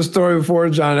heard this story before,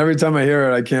 John. Every time I hear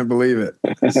it, I can't believe it.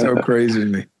 It's so crazy to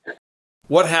me.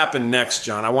 What happened next,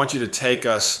 John? I want you to take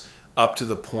us up to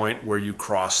the point where you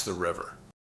cross the river.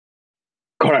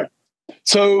 Correct.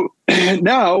 So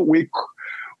now we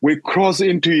cross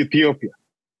into Ethiopia.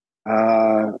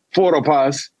 4 of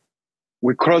us,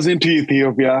 we crossed into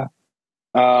Ethiopia.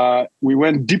 We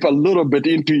went deep a little bit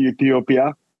into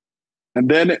Ethiopia. And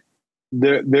then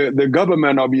the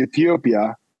government of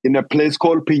Ethiopia, in a place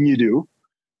called Dhieu-Deng,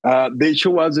 they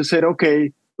show us, they said,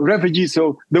 okay, refugees.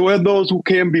 So there were those who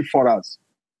came before us.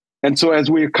 And so as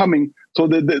we were coming, so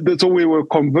we were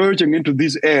converging into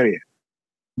this area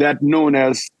that known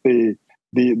as the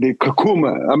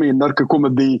Kakuma, I mean, not Kakuma,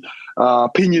 the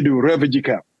Dhieu-Deng refugee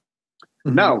camp.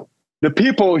 Mm-hmm. Now, the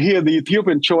people here, the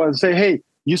Ethiopians show us, say, hey,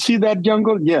 you see that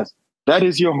jungle? Yes, that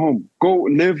is your home. Go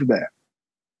live there.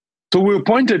 So we were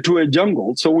pointed to a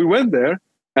jungle. So we went there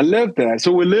and lived there.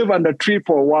 So we lived under a tree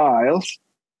for a while.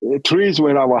 Trees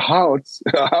were our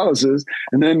houses.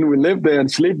 And then we lived there and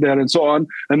sleep there and so on.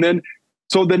 And then,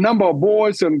 so the number of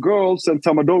boys and girls and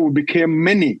some adults became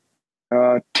many,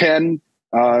 10,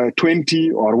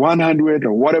 20 or 100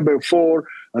 or whatever, 4.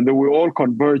 And then we all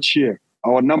converge here.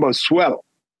 Our numbers swell,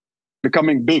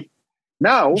 becoming big.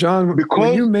 Now, John, because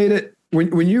when you made it,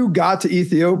 when you got to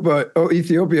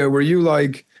Ethiopia, were you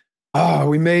like, oh,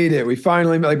 we made it. We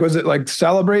finally, like, was it like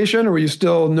celebration, or were you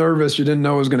still nervous? You didn't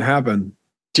know it was going to happen?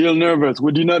 Still nervous.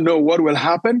 We did not know what will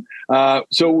happen.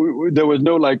 So there was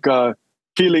no like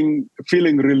feeling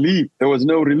relief. There was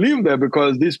no relief there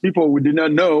because these people, we did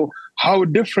not know how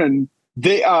different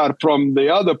they are from the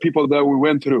other people that we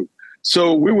went through.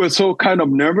 So we were so kind of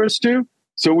nervous too.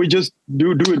 So we just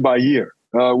do it by ear.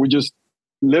 We just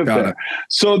live there.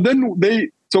 So then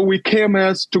we came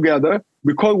as together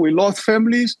because we lost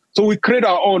families. So we create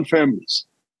our own families,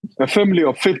 a family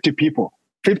of 50 people,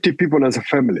 50 people as a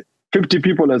family, 50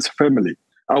 people as a family.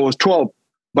 I was 12,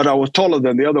 but I was taller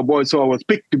than the other boys. So I was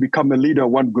picked to become a leader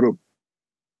of one group.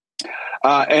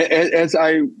 As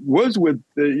I was with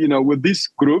this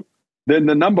group, then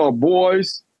the number of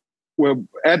boys were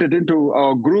added into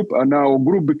our group, and our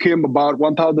group became about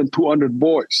 1,200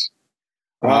 boys.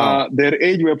 Wow. Their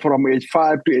age were from age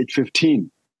 5 to age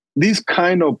 15. These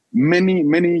kind of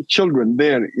many children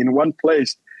there in one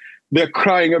place, they're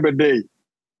crying every day.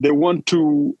 They want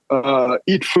to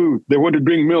eat food. They want to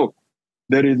drink milk.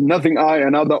 There is nothing I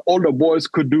and other older boys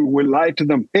could do. We lie to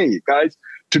them. Hey, guys,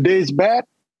 today is bad.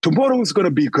 Tomorrow is going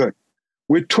to be good.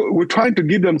 We're trying to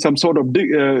give them some sort of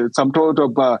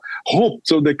hope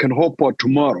so they can hope for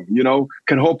tomorrow,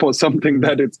 can hope for something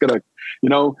that it's going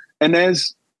to, And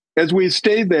as we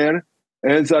stay there,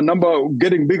 as a number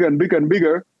getting bigger and bigger and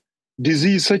bigger,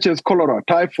 disease such as cholera,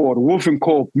 typhoid, whooping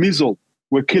cough, measles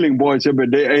were killing boys every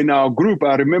day. In our group,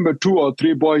 I remember 2 or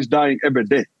 3 boys dying every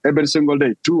day, every single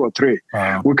day, 2 or 3.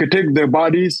 Wow. We could take their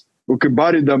bodies, we could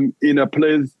bury them in a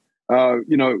place,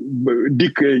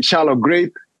 dig a shallow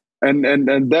grave. And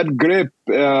that grave,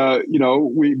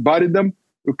 we buried them.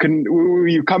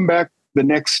 You come back the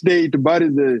next day to bury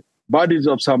the bodies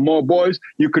of some more boys.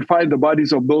 You could find the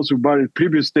bodies of those who buried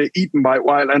previous day eaten by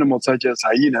wild animals such as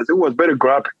hyenas. It was very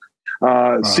graphic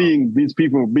seeing these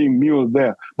people being mules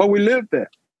there. But we lived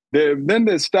there. Then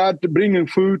they start bringing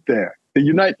food there. The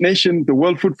United Nations, the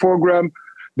World Food Program,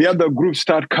 the other groups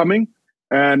start coming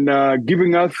and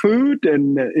giving us food,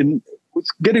 and it was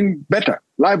getting better.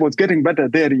 Life was getting better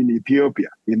there in Ethiopia,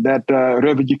 in that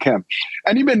refugee camp.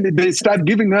 And even they start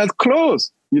giving us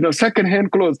clothes,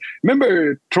 secondhand clothes.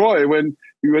 Remember, Troy, when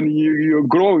you're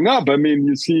growing up, I mean,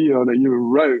 you see,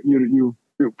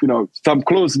 some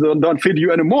clothes don't fit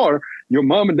you anymore. Your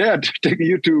mom and dad take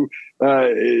you to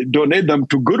donate them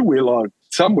to Goodwill or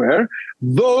somewhere.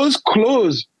 Those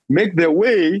clothes make their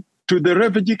way to the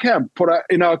refugee camp.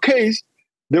 In our case,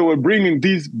 they were bringing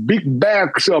these big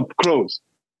bags of clothes.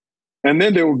 And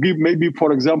then they will give maybe,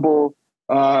 for example,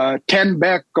 10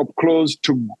 bags of clothes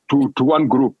to one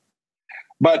group.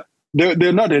 But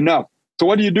they're not enough. So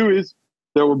what you do is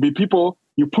there will be people,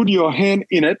 you put your hand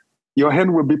in it, your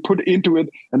hand will be put into it,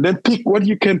 and then pick what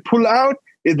you can pull out.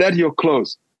 Is that your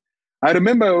clothes? I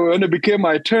remember when it became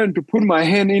my turn to put my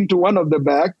hand into one of the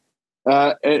bags,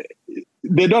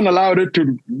 they don't allow it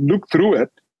to look through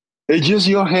it. It's just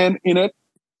your hand in it.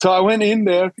 So I went in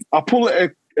there, I pulled a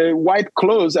white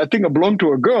clothes, I think it belonged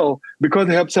to a girl, because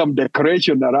they have some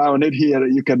decoration around it here.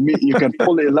 You can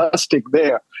pull elastic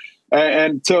there.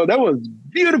 And so that was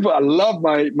beautiful. I love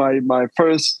my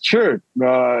first shirt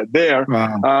there.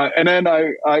 Wow. And then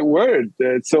I wore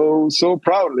it so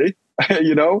proudly,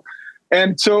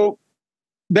 And so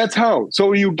that's how.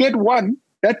 So you get one,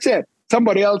 that's it.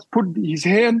 Somebody else put his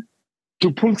hand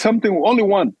to pull something, only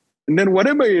one. And then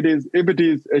whatever it is, if it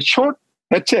is a short,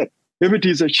 that's it. If it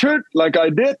is a shirt, like I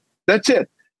did, that's it.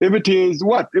 If it is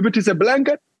what? If it is a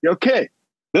blanket, okay.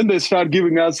 Then they start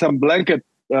giving us some blanket,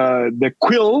 the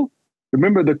quill.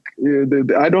 Remember the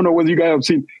I don't know whether you guys have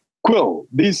seen quill.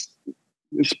 This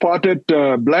spotted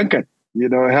blanket,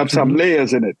 have some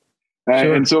layers in it.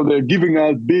 Sure. And so they're giving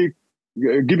us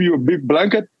give you a big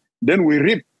blanket. Then we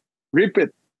rip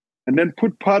it, and then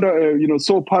put part of,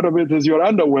 sew part of it as your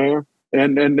underwear,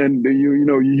 and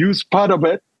you use part of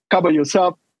it, cover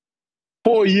yourself.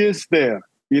 4 years there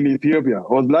in Ethiopia.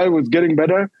 Our life was getting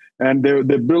better, and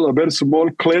they built a very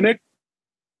small clinic.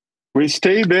 We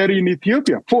stayed there in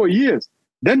Ethiopia 4 years.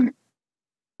 Then,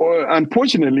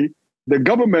 unfortunately, the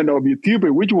government of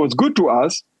Ethiopia, which was good to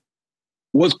us,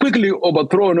 was quickly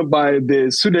overthrown by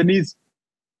the Sudanese,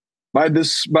 by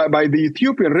the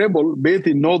Ethiopian rebel based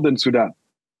in northern Sudan.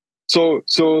 So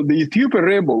the Ethiopian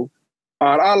rebel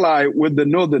are allied with the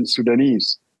northern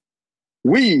Sudanese.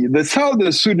 We, the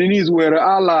southern Sudanese, were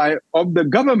ally of the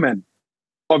government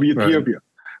of Ethiopia. Right.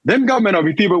 Then government of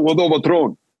Ethiopia was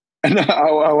overthrown. And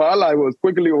our ally was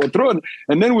quickly overthrown.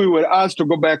 And then we were asked to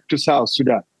go back to South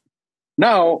Sudan.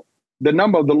 Now, the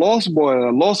number of the lost boy,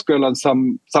 lost girl, and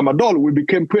some adult, we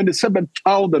became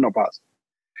 27,000 of us.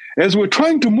 As we're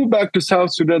trying to move back to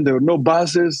South Sudan, there were no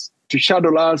buses to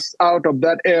shuttle us out of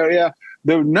that area.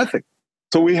 There was nothing.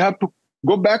 So we have to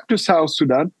go back to South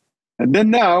Sudan. And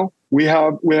then now we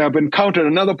have encountered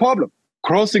another problem,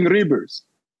 crossing rivers.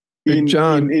 in,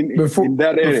 John, in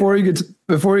that area.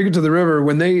 Before you get to the river,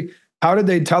 how did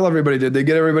they tell everybody? Did they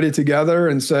get everybody together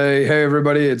and say, "Hey,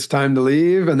 everybody, it's time to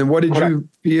leave"? And then what did you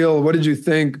feel? What did you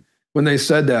think when they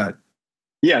said that?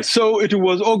 Yeah, so it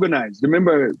was organized.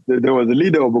 Remember, there was a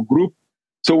leader of a group.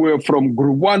 So we were from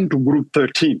group 1 to group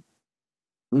 13.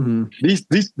 Mm-hmm.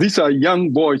 These are young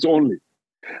boys only.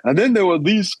 And then there was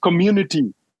this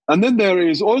community. And then there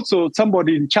is also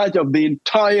somebody in charge of the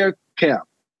entire camp.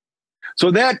 So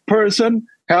that person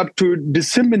had to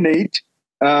disseminate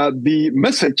the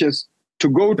messages to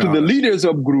go to the leaders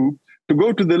of group, to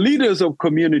go to the leaders of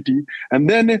community. And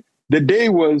then the day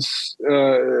was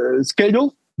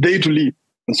scheduled, day to leave.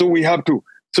 And so we have to.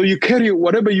 So you carry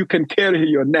whatever you can carry in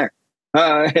your neck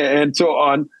and so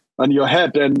on your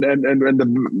head and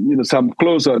the some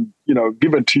clothes are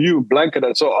given to you, blanket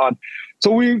and so on.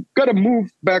 So we got to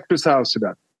move back to South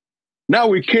Sudan. Now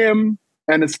we came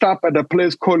and stopped at a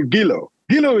place called Dhieu-Deng.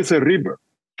 Dhieu-Deng is a river.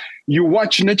 You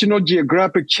watch National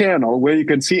Geographic Channel where you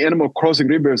can see animal crossing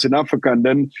rivers in Africa and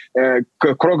then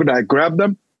crocodile grab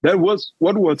them. That was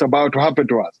what was about to happen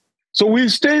to us. So we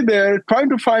stayed there trying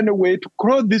to find a way to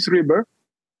cross this river.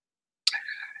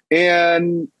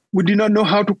 And we did not know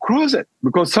how to cross it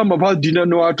because some of us did not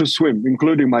know how to swim,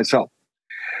 including myself.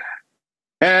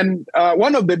 And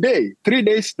one of the day, 3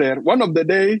 days there, one of the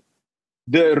day,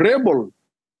 the rebel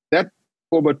that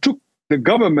overtook the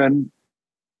government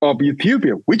of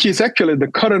Ethiopia, which is actually the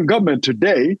current government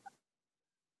today,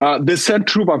 they sent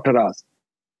troops after us.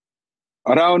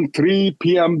 Around 3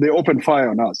 p.m., they opened fire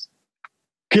on us,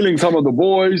 killing some of the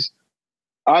boys.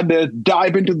 Others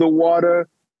dive into the water,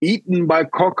 eaten by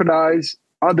crocodiles.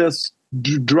 Others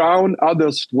drowned,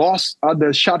 others lost,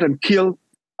 others shot and killed,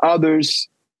 others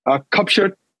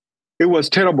captured. It was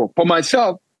terrible. For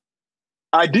myself,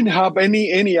 I didn't have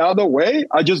any other way.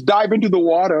 I just dived into the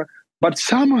water. But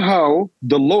somehow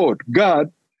the Lord,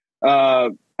 God,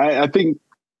 I think,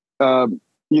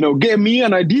 gave me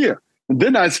an idea. And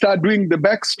then I started doing the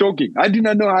backstroking. I did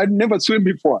not know. I'd never swim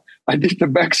before. I did the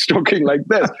backstroking like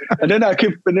this. And then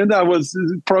I was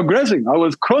progressing. I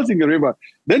was crossing the river.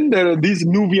 Then there are these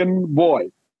Nubian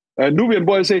boy. Nubian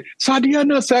boy say,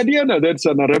 Sadiana, Sadiana. That's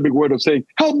an Arabic word of saying,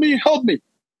 help me, help me.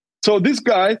 So this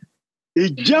guy,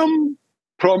 he jumped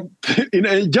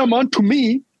onto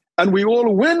me, and we all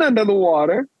went under the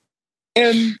water.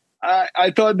 And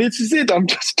I thought, this is it. I'm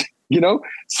just...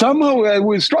 somehow I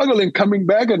was struggling coming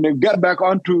back and then got back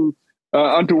onto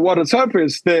water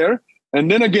surface there.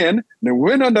 And then again, they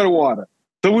went underwater.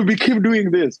 So we keep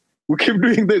doing this. We keep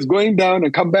doing this, going down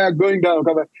and come back, going down,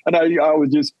 come back. And I was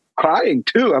just crying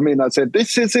too. I mean, I said,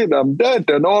 this is it. I'm dead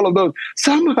and all of those.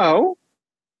 Somehow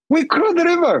we crossed the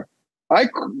river.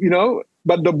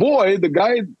 But the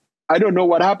guy, I don't know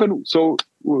what happened. So,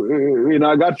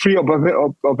 I got free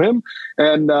of him.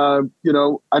 And, I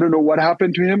don't know what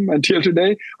happened to him until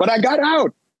today. But I got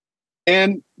out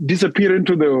and disappeared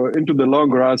into the long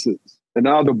grasses and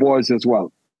other boys as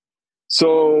well.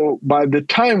 So by the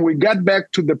time we got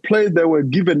back to the place that were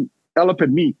given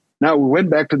elephant meat, now we went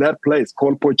back to that place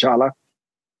called Pochala.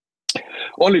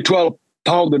 Only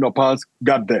 12,000 of us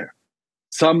got there.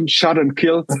 Some shot and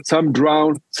killed, some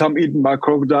drowned, some eaten by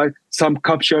crocodile, some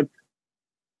captured,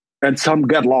 and some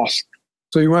got lost.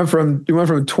 So you went from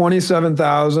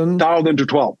 27,000 to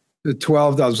 12. To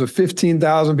 12,000. So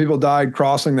 15,000 people died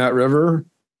crossing that river.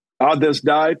 Others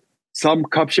died, some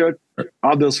captured,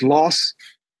 others lost.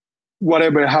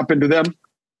 Whatever happened to them.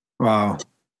 Wow.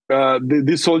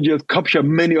 These soldiers captured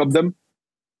many of them,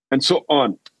 and so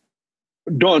on.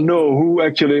 Don't know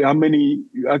how many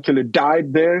actually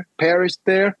died there, perished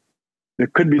there. There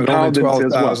could be thousands as well.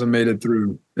 12,000 made it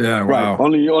through. Yeah, wow.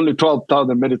 Right. Only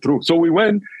 12,000 made it through. So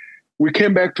we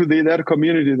came back to that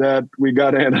community that we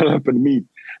got an elephant meat.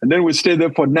 And then we stayed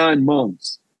there for 9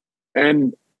 months.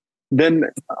 And then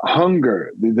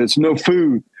hunger, there's no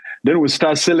food. Then we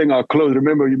start selling our clothes.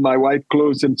 Remember my white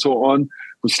clothes and so on.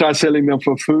 We start selling them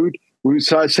for food. We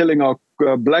start selling our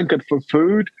blanket for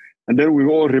food. And then we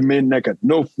all remain naked.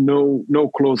 No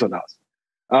clothes on us.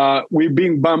 We're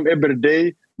being bombed every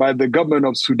day by the government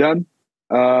of Sudan.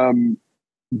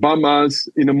 Bomb us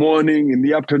in the morning, in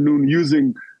the afternoon,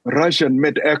 using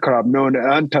Russian-made aircraft known as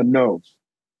Antonov.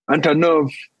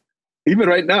 Antonov, even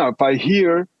right now, if I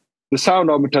hear the sound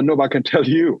of Antonov, I can tell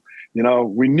you,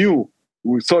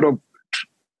 we sort of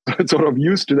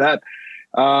used to that.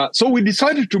 So we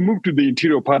decided to move to the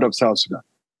interior part of South Sudan.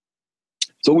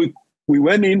 So we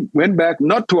went back,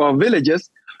 not to our villages,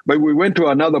 but we went to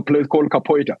another place called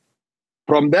Kapoita.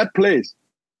 From that place,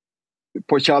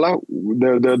 Pochala,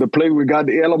 the place we got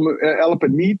the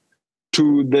elephant meat,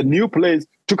 to the new place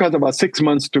took us about 6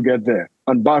 months to get there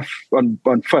on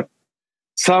foot.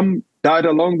 Some died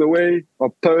along the way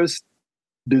of thirst,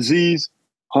 disease,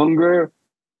 hunger,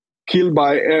 killed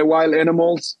by wild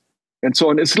animals, and so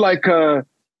on. It's like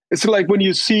when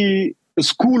you see a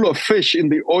school of fish in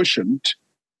the ocean,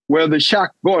 where the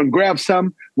shark go and grab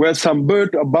some, where some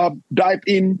bird above dive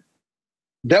in.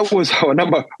 That was our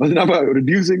number. Was number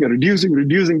reducing,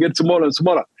 get smaller and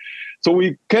smaller. So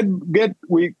we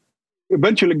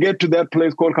eventually get to that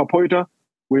place called Kapoita.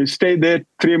 We stayed there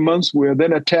 3 months. We were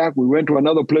then attacked. We went to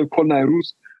another place called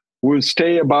Nairus. We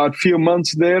stay about a few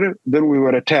months there. Then we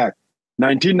were attacked.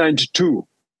 1992,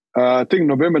 I think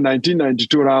November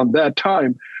 1992, around that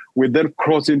time, we then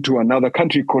crossed into another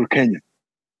country called Kenya.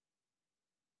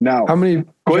 Now, how many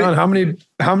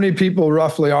people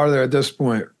roughly are there at this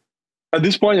point? At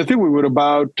this point, I think we were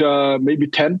about maybe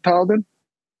 10,000.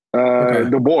 Okay.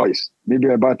 The boys, maybe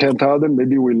about 10,000.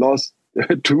 Maybe we lost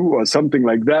 2 or something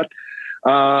like that.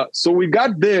 So we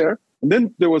got there, and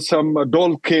then there was some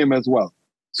adult came as well.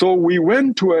 So we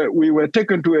were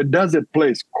taken to a desert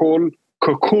place called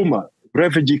Kakuma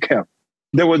refugee camp.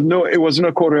 It was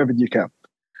not called refugee camp.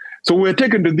 So we were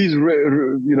taken to this,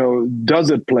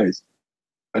 desert place.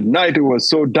 At night it was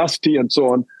so dusty and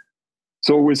so on.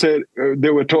 So we said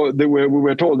we were told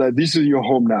that this is your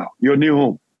home now, your new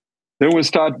home. Then we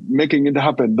start making it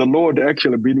happen. The Lord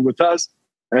actually been with us,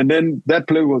 and then that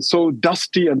place was so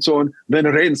dusty and so on. Then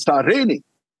rain started raining.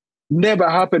 Never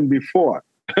happened before.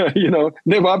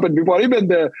 Never happened before. Even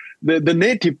the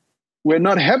native were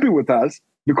not happy with us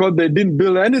because they didn't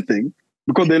build anything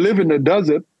because they live in the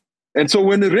desert. And so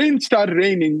when the rain started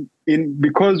raining,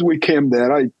 because we came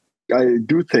there, I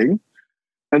do think,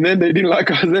 and then they didn't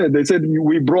like us there. They said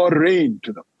we brought rain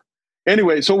to them.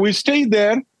 Anyway, so we stayed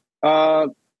there.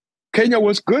 Kenya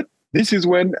was good. This is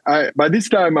when by this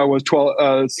time I was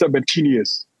 17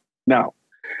 years now.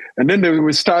 And then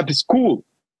we started school.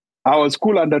 Our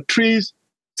school under trees,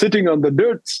 sitting on the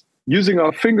dirt, using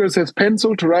our fingers as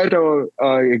pencil to write our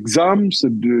exams,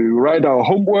 write our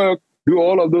homework, do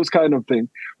all of those kind of things.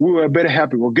 We were very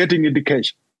happy. We were getting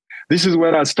education. This is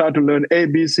when I started to learn A,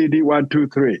 B, C, D, 1, 2,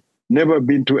 3. Never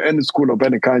been to any school of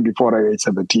any kind before I was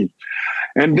 17.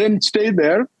 And then stayed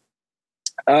there,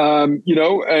 and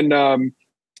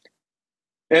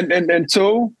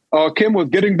so our camp was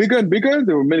getting bigger and bigger.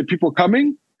 There were many people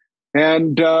coming.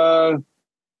 And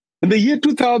in the year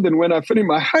 2000, when I finished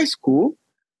my high school,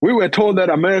 we were told that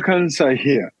Americans are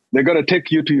here. They're going to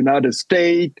take you to United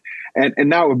States. And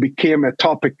now it became a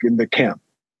topic in the camp.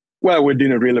 Well, we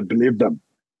didn't really believe them.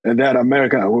 And that we're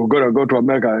going to go to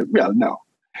America. Well, no.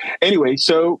 Anyway,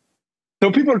 so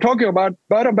people are talking about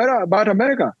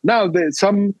America. Now there's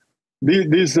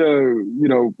these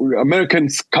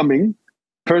Americans coming,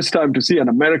 first time to see an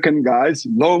American guys,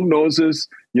 long noses,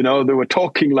 they were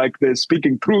talking like they're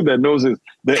speaking through their noses.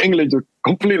 The English are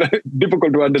completely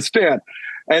difficult to understand.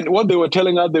 And what they were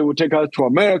telling us, they would take us to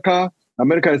America.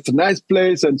 America is a nice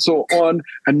place and so on.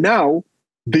 And now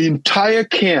the entire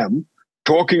camp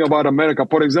talking about America.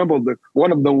 For example,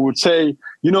 one of them would say,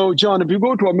 John, if you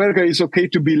go to America, it's okay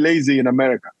to be lazy in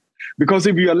America. Because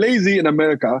if you are lazy in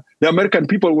America, the American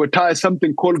people will tie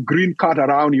something called green card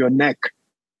around your neck.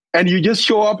 And you just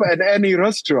show up at any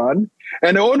restaurant,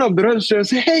 and the owner of the restaurant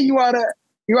says, hey, you are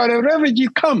a refugee,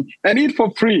 come and eat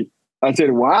for free. I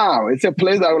said, wow, it's a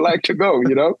place I would like to go,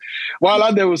 While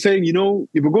others were saying, if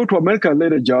you go to America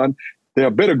later, John, they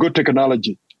have very good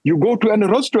technology. You go to any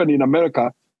restaurant in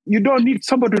America, you don't need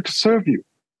somebody to serve you.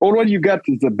 All what you get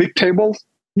is the big tables.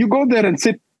 You go there and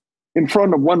sit in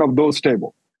front of one of those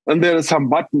tables. And there is some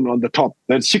button on the top.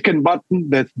 There's chicken button,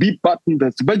 there's beef button,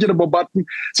 there's vegetable button.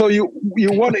 So you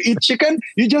want to eat chicken,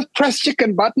 you just press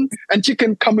chicken button and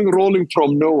chicken coming rolling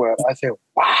from nowhere. I say,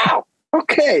 wow,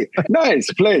 okay,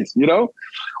 nice place,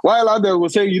 While others were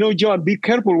saying, John, be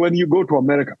careful when you go to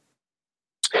America.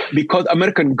 Because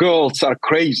American girls are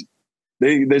crazy.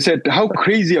 They said how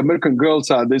crazy American girls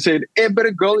are. They said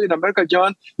every girl in America,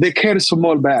 John, they carry a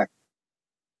small bag.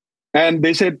 And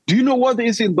they said, do you know what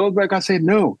is in those bags? I said,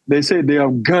 no. They said they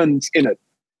have guns in it.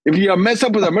 If you mess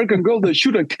up with American girls, they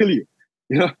shoot and kill you.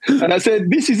 And I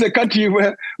said, this is a country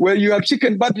where you have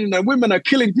chicken button and women are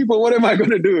killing people. What am I going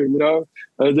to do?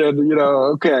 I said,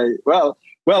 okay.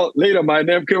 Well, later my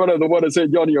name came out of the water and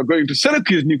said, John, you're going to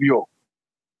Syracuse, New York.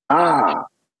 Ah,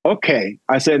 okay.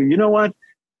 I said, you know what?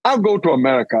 I'll go to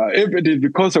America. If it is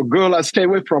because of girl, I stay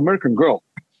away from American girl.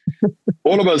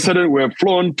 All of a sudden, we're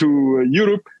flown to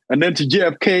Europe and then to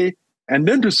JFK and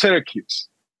then to Syracuse.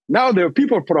 Now there are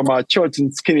people from our church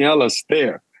in Skinny Ellis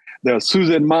there. There are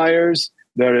Susan Myers.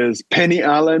 There is Penny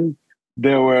Allen.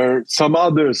 There were some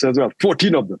others as well,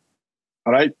 14 of them.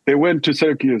 All right. They went to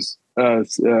Syracuse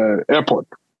airport.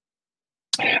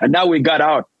 And now we got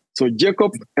out. So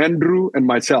Jacob, Andrew, and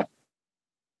myself.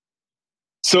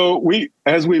 So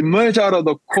as we merged out of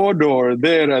the corridor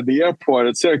there at the airport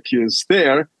at Syracuse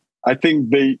there, I think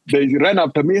they ran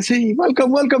after me and said, hey,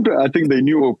 welcome to, I think they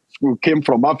knew who came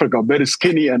from Africa, very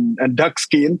skinny and dark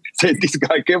skin. Said this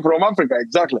guy came from Africa,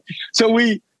 exactly. So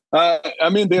they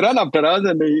ran after us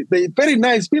and they very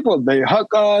nice people. They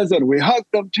hugged us and we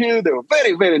hugged them too. They were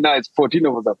very, very nice, 14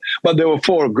 of them. But there were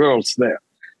 4 girls there.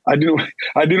 I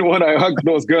didn't want to hug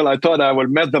those girls. I thought I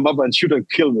would mess them up and shoot and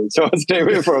kill me. So I stayed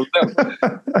away from them.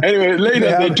 Anyway,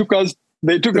 later they took us.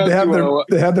 They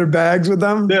had their bags with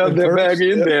them. They had their bag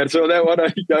in there. So that what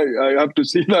I have to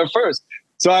see that first.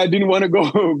 So I didn't want to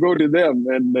go to them,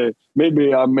 and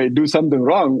maybe I may do something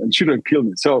wrong and shoot and kill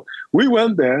me. So we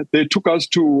went there. They took us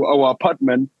to our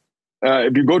apartment.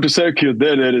 If you go to Syracuse,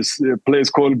 there is a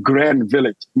place called Grand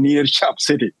Village near Sharp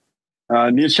City.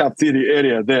 Near Sharp City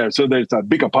area there. So there's a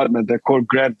big apartment there called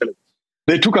Grand Village.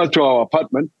 They took us to our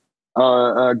apartment,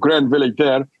 Grand Village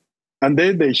there, and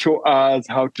then they show us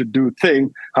how to do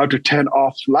things, how to turn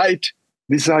off light.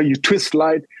 This is how you twist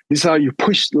light. This is how you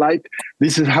push light.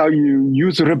 This is how you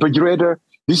use a refrigerator.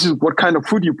 This is what kind of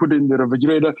food you put in the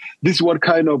refrigerator. This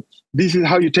is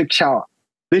how you take shower.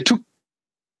 They took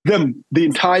them the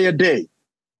entire day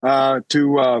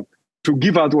to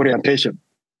give us orientation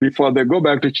before they go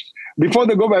back to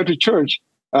church,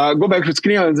 go back to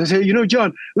Skinny Island and say,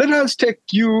 John, let us take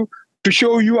you to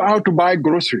show you how to buy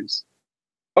groceries.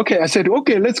 Okay, I said,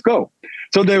 okay, let's go.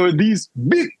 So there were these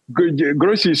big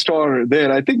grocery store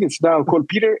there. I think it's now called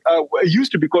Peter. It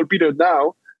used to be called Peter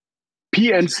now.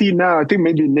 PNC now, I think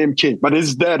maybe name change, but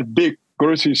it's that big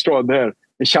grocery store there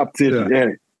in Sharp City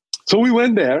area. So we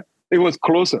went there. It was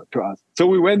closer to us. So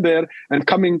we went there and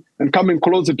coming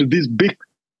closer to this big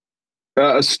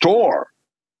store.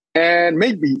 And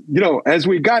maybe, as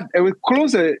we come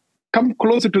closer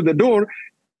to the door,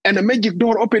 and the magic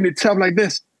door opened itself like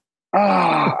this.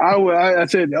 I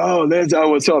said, I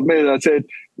was so amazed.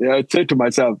 I said to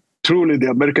myself, truly the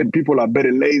American people are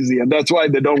very lazy, and that's why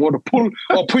they don't want to pull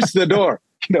or push the door.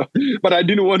 But I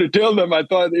didn't want to tell them. I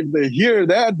thought if they hear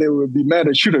that, they would be mad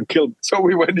and should have killed me. So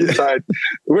we went inside.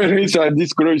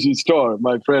 This grocery store,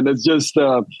 my friend. It's just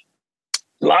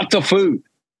lots of food.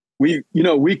 We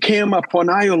came upon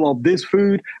aisle of this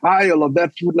food, aisle of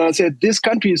that food, and I said, this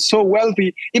country is so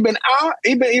wealthy. Even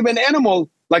animal,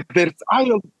 like there's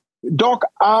dog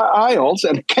aisles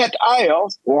and cat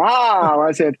aisles. Wow!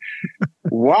 I said,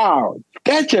 wow,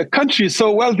 that's a country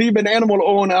so wealthy. Even animal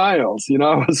own aisles,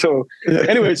 So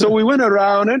anyway, so we went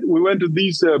around it. We went to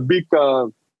these big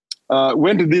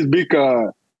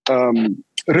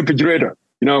refrigerator.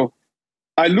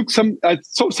 I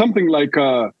saw something like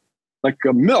a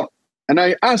milk. And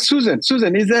I asked Susan,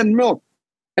 is that milk?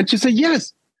 And she said,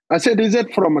 yes. I said, is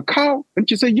that from a cow? And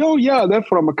she said, yeah, that's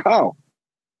from a cow.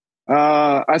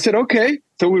 I said, okay.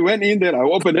 So we went in there. I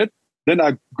opened it. Then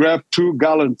I grabbed 2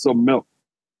 gallons of milk,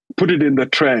 put it in the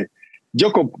tray.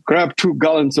 Jacob grabbed 2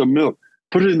 gallons of milk,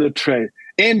 put it in the tray.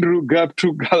 Andrew grabbed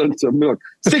 2 gallons of milk,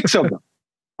 6 of them.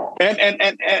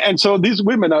 And so these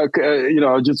women are,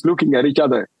 just looking at each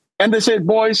other. And they said,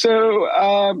 boy,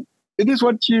 so is this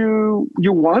what you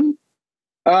want?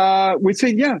 We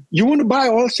said, yeah. You want to buy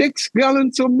all 6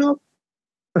 gallons of milk?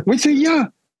 We said, yeah.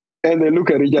 And they look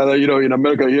at each other. In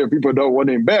America here, people don't want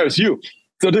to embarrass you.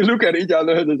 So they look at each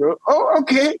other and they go, oh,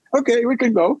 okay, we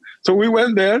can go. So we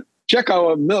went there, check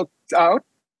our milk out,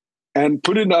 and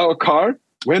put it in our car.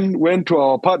 Went to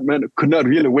our apartment, could not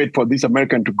really wait for this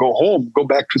American to go home, go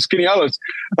back to Skinny Alice,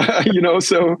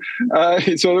 so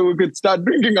that we could start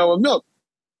drinking our milk.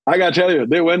 I got to tell you,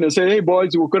 they went and said, hey,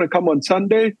 boys, we're going to come on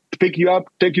Sunday to pick you up,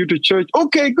 take you to church.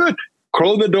 Okay, good.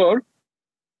 Close the door,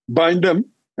 bind them,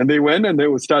 and they went and they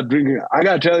would start drinking. I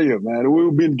got to tell you, man,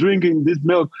 we've been drinking this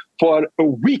milk for a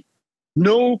week.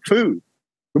 No food.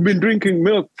 We've been drinking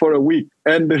milk for a week.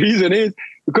 And the reason is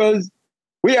because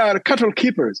we are cattle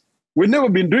keepers. We've never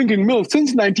been drinking milk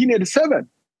since 1987,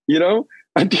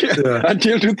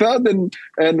 until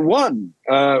 2001,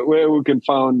 where we can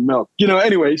find milk.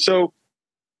 Anyway, so,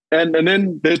 and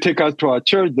then they take us to our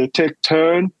church. They take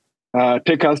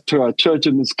us to our church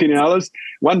in the Skinny Alice.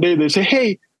 One day they say,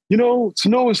 hey,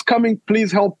 snow is coming.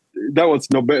 Please help. That was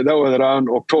around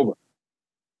October.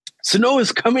 Snow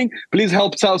is coming. Please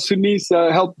help South Sudanese,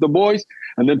 help the boys.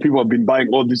 And then people have been buying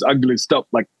all this ugly stuff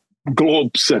like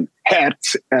globes and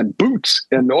hats and boots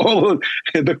and all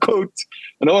the coats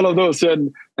and all of those.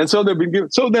 And so they've been given.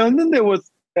 So then there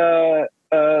was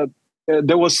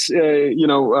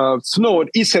snow at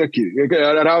East Syracuse,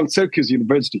 around Syracuse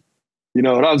University.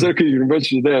 Around Syracuse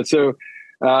University there. So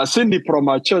Cindy from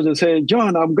our church and say,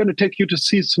 John, I'm going to take you to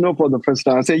see snow for the first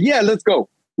time. I said, yeah, let's go.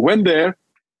 Went there.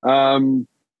 And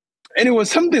it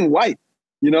was something white,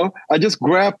 I just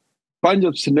grabbed a bunch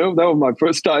of snow. That was my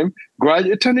first time.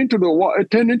 It turned into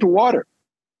water.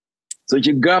 So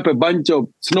she grabbed a bunch of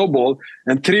snowball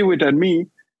and threw it at me.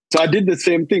 So I did the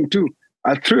same thing too.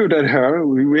 I threw it at her.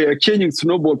 We were exchanging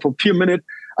snowball for a few minutes.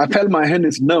 I felt my hand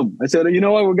is numb. I said, you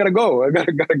know what, we gotta go. I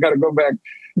gotta go back.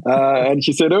 And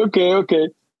she said, okay.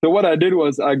 So what I did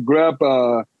was I grabbed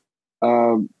a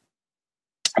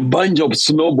bunch of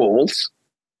snowballs,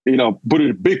 put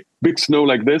it big snow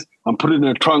like this, and put it in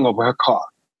the trunk of her car.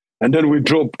 And then we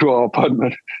drove to our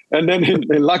apartment. And then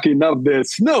lucky enough, the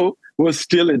snow was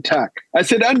still intact. I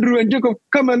said, Andrew and Jacob,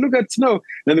 come and look at snow.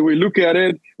 And we look at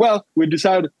it. Well, we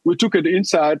decided we took it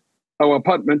inside our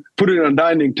apartment, put it on a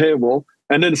dining table,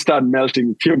 and then start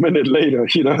melting a few minutes later.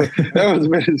 That was a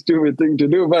very stupid thing to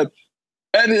do. But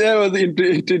and that was the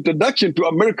introduction to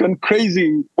American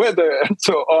crazy weather and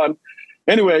so on.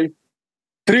 Anyway,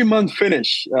 3 months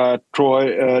finish,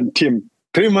 Troy and Tim.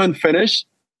 3 months finish.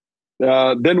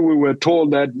 Then we were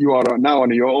told that you are now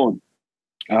on your own.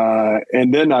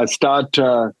 And then I start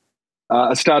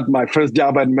my first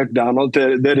job at McDonald's.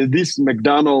 There is this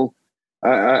McDonald's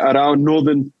around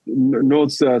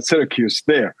North Syracuse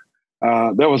there.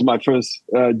 That was my first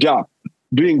job,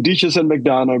 doing dishes at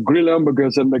McDonald's, grill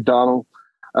hamburgers at McDonald's,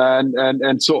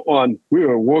 and so on. We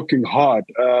were working hard.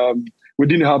 We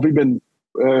didn't have even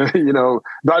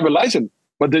driver license,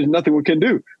 but there's nothing we can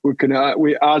do.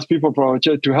 We ask people from our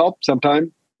church to help.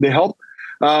 Sometimes they help,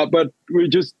 but we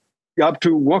just have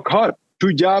to work hard.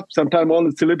 2 jobs, sometimes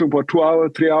only sleeping for 2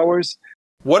 hours, 3 hours.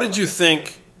 What did you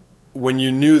think when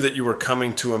you knew that you were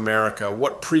coming to America?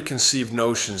 What preconceived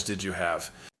notions did you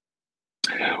have?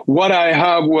 What I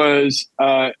have was,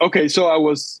 so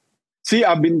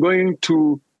I've been going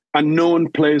to unknown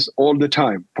place all the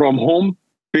time. From home,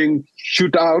 being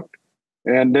shoot out,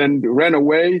 and then ran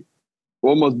away,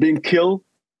 almost being killed,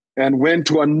 and went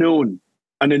to unknown,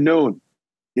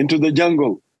 into the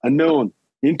jungle, unknown,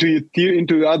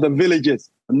 into other villages,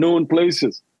 unknown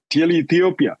places, till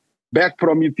Ethiopia, back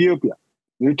from Ethiopia,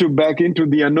 back into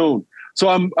the unknown. So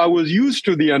I was used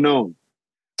to the unknown.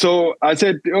 So I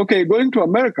said, okay, going to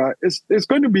America it's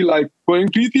going to be like going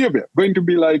to Ethiopia, going to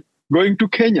be like going to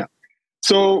Kenya.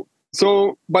 So,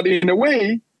 but in a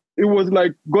way, it was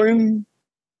like going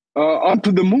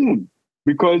onto the moon,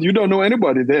 because you don't know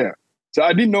anybody there. So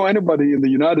I didn't know anybody in the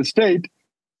United States.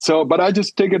 So, but I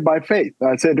just take it by faith.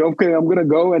 I said, okay, I'm going to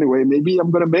go anyway. Maybe I'm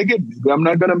going to make it. Maybe I'm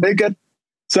not going to make it.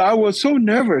 So I was so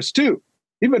nervous too,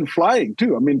 even flying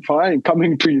too.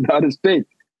 Coming to United States.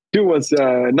 It was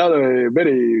another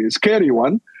very scary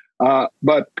one.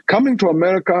 But coming to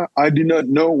America, I did not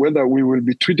know whether we will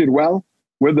be treated well,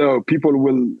 whether people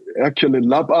will actually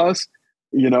love us,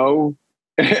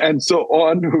 and so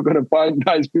on. We're going to find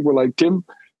nice people like Tim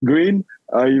Green,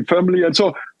 your family. And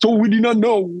so we did not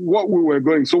know what we were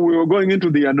going. So we were going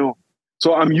into the unknown.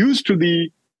 So I'm used to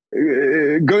the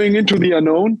going into the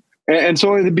unknown. And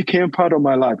so it became part of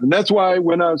my life. And that's why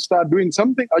when I start doing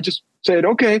something, I just said,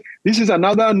 okay, this is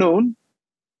another unknown.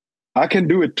 I can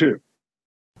do it too.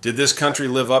 Did this country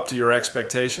live up to your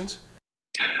expectations?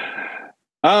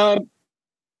 Yes,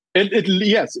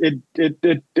 it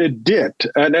did.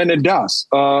 And it does.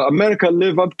 America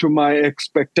lived up to my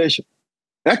expectation.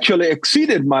 Actually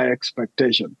exceeded my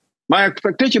expectation. My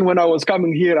expectation when I was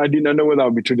coming here, I did not know whether I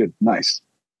would be treated nice.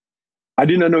 I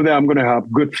did not know that I'm going to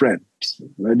have good friends.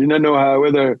 I did not know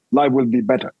whether life will be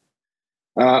better.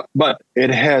 But it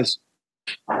has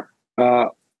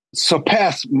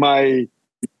surpassed my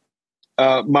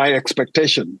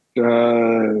expectation.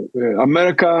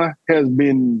 America has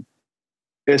been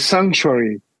a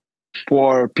sanctuary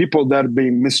for people that are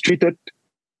being mistreated,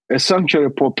 a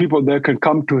sanctuary for people that can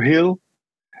come to heal,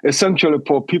 a sanctuary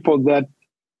for people that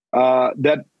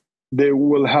they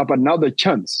will have another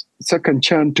chance, second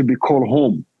chance to be called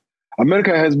home.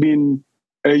 America has been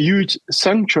a huge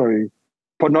sanctuary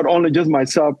for not only just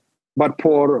myself, but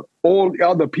for all the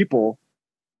other people,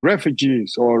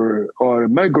 refugees or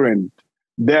migrants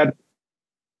that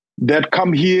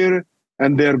come here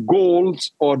and their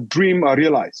goals or dream are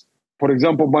realized. For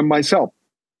example, by myself,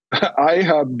 I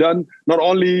have done not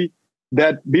only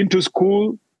that, been to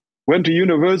school, went to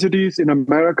universities in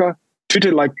America,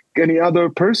 treated like any other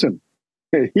person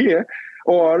here,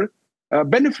 or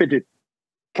benefited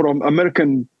from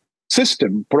American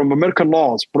system, from American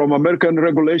laws, from American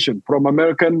regulation, from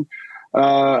American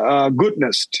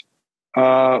goodness.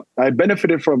 I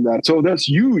benefited from that. So that's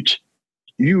huge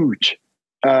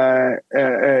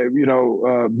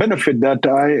benefit that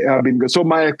I have been. So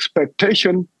my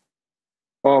expectation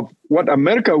of what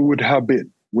America would have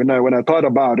been. When I thought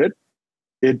about it,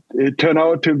 it turned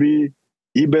out to be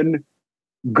even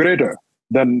greater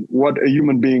than what a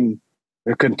human being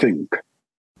can think.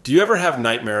 Do you ever have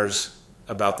nightmares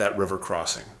about that river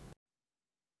crossing?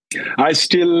 I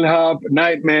still have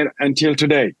nightmare until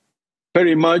today.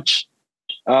 Very much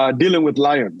dealing with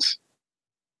lions.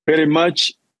 Very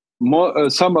much more.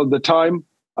 Some of the time,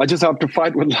 I just have to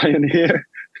fight with lion here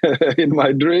in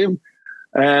my dream,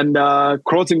 and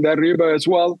crossing that river as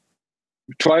well,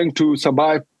 trying to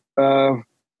survive.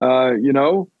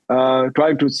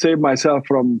 Trying to save myself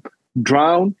from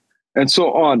drown and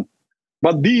so on.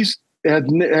 But these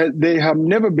they have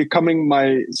never becoming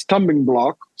my stumbling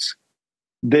blocks.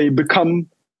 They become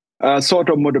a sort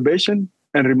of motivation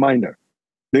and reminder.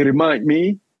 They remind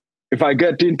me, if I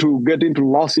get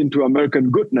lost into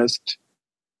American goodness,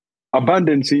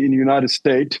 abundance in the United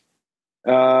States,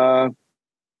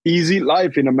 easy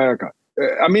life in America.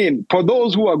 I mean, for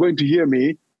those who are going to hear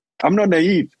me, I'm not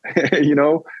naive.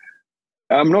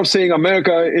 I'm not saying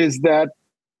America is that.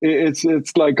 It's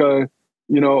like there's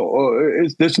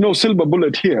no silver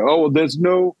bullet here. Oh, there's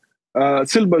no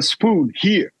silver spoon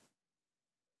here.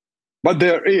 But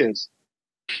there is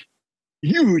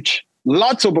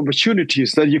lots of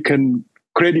opportunities that you can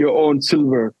create your own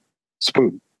silver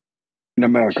spoon in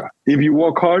America. If you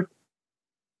work hard,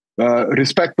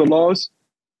 respect the laws,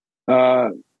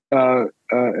 have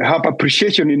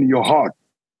appreciation in your heart.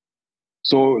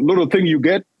 So little thing you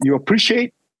get, you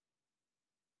appreciate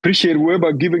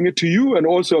whoever giving it to you, and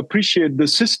also appreciate the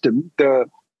system, the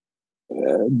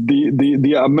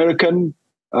American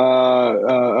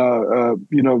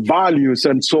values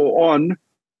and so on.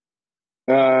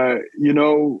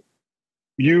 You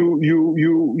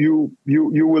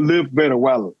will live very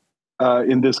well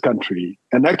in this country,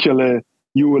 and actually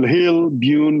you will heal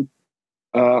beyond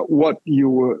what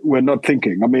you were not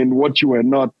thinking. I mean, what you were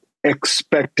not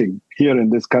expecting here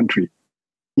in this country.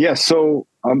 Yes, so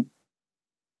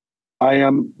I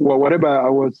am, whatever I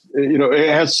was, it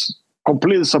has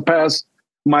completely surpassed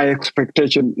my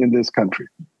expectation in this country.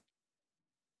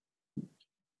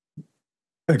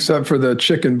 Except for the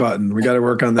chicken button. We got to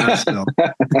work on that still.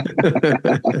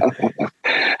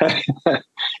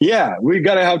 Yeah, we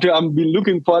got to have to, I'm be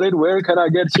looking for it. Where can I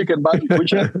get chicken button?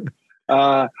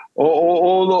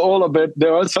 All of it.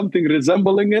 There is something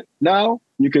resembling it now.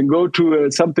 You can go to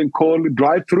something called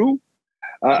drive-through.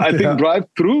 I think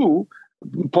drive-through,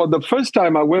 for the first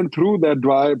time I went through that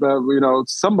drive,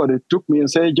 somebody took me and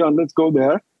said, hey, John, let's go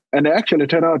there. And it actually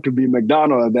turned out to be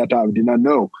McDonald's at that time. I did not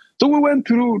know. So we went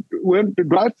to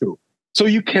drive-through. So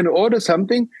you can order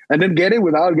something and then get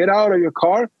out of your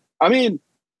car. I mean,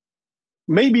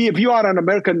 maybe if you are an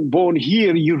American born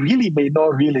here, you really may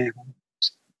not really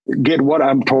get what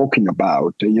I'm talking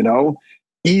about,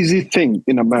 easy thing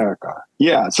in America.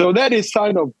 Yeah. So that is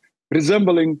kind of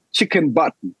resembling chicken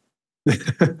button.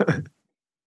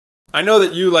 I know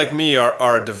that you, like me,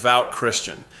 are a devout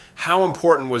Christian. How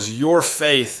important was your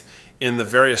faith in the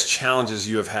various challenges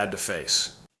you have had to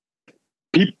face?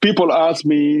 People ask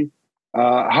me,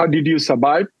 how did you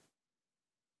survive?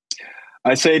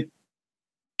 I say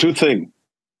two things.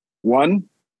 One,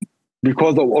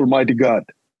 because of Almighty God.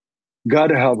 God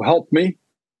have helped me.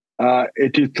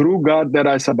 It is through God that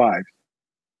I survived.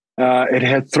 It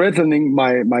has strengthening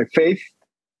my faith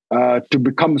to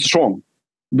become strong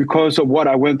because of what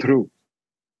I went through.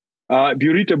 If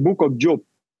you read the book of Job,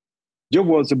 Job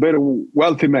was a very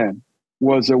wealthy man,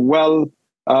 was a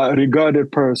well-regarded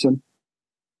person.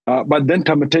 But then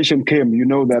temptation came. You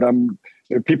know that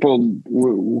people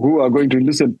who are going to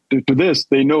listen to this,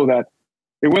 they know that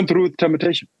he went through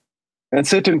temptation. And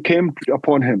Satan came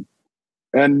upon him.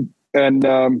 And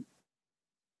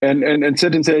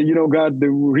Satan said, God, the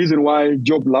reason why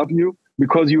Job loved you,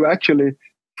 because you actually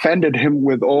fended him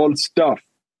with all stuff,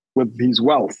 with his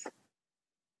wealth.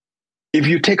 If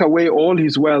you take away all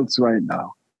his wealth right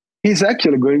now, he's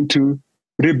actually going to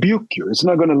rebuke you. It's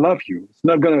not going to love you. It's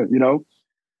not going to,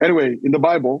 Anyway, in the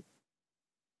Bible,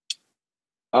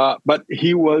 but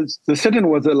Satan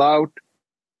was allowed,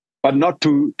 but not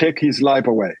to take his life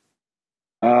away.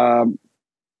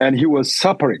 And he was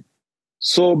suffering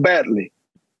so badly.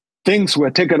 Things were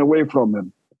taken away from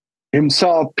him.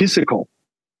 Himself, physical,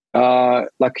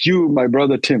 like you, my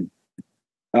brother Tim.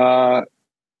 But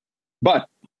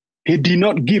he did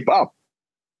not give up.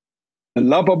 The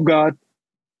love of God,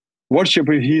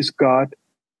 worshiping his God,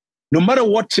 no matter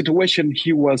what situation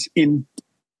he was in,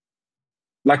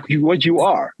 like what you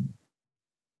are.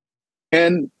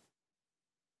 And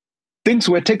things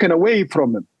were taken away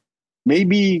from him.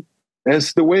 Maybe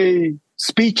as the way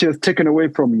speech is taken away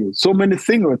from you. So many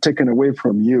things were taken away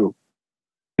from you.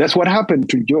 That's what happened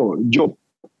to Job.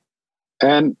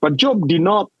 But Job did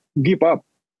not give up.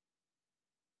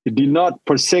 He did not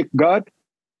forsake God.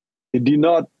 He did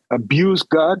not abuse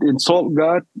God, insult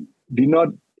God, did not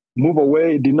move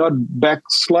away, did not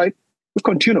backslide. He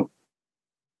continued.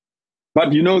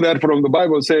 But you know that from the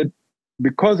Bible said,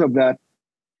 because of that,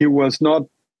 he was not,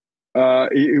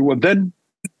 he was then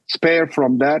spared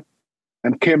from that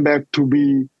and came back to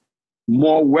be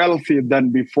more wealthy than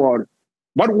before.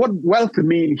 But what wealth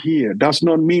mean here does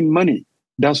not mean money,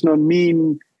 does not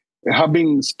mean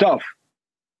having stuff.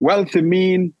 Wealth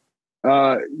mean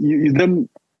you then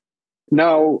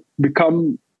now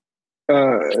become,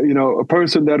 a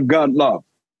person that God loves,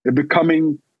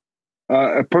 becoming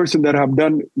a person that have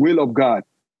done will of God.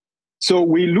 So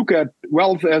we look at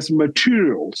wealth as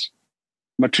material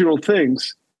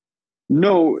things.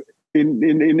 No,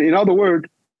 in other words,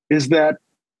 is that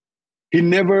he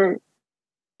never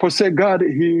forsake God.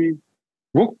 He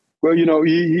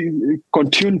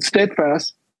continued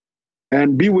steadfast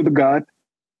and be with God,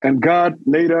 and God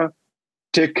later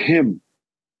take him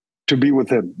to be with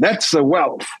him. That's the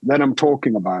wealth that I'm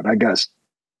talking about, I guess.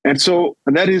 And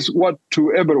that is what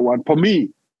to everyone. For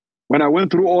me, when I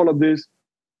went through all of this,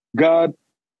 God,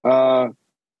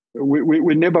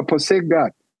 we never forsake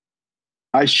God.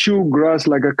 I chew grass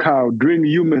like a cow, drink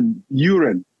human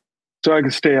urine so I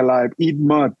can stay alive, eat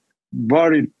mud,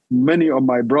 buried many of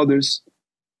my brothers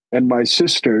and my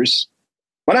sisters.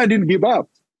 But I didn't give up.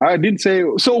 I didn't say,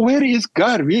 so where is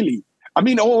God really? I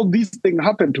mean, all these things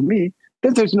happened to me.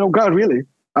 Then there's no God really.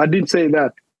 I didn't say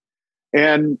that.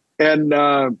 And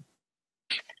I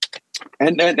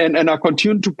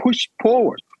continue to push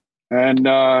forward. And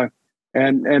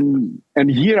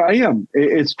here I am.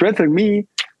 It strengthened me.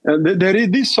 There is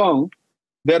this song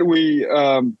that we,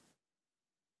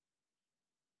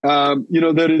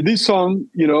 there is this song,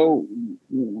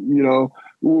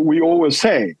 we always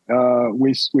say,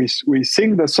 we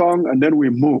sing the song and then we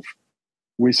move.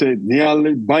 We say,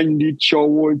 "Niali bandi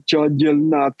chowo chojil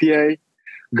na tie,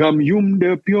 gam yum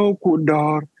de pio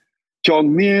kudar,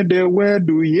 chong ne de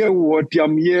wedu ye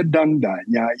wotiam ye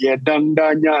dangdanya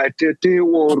etete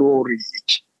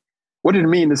wororich." What did it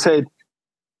mean? It said,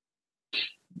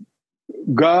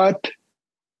 God,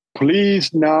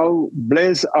 please now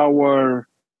bless our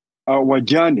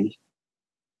journey.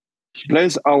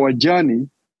 Bless our journey.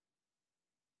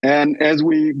 And as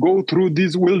we go through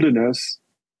this wilderness,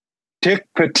 take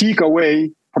fatigue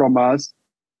away from us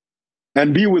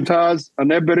and be with us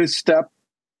on every step.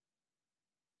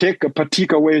 Take our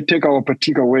fatigue away,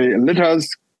 and let us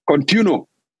continue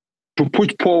to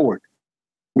push forward.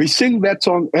 We sing that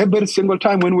song every single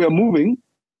time when we are moving,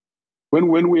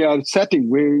 when we are setting,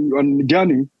 we're on the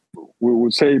journey, we will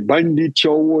say, "Bandi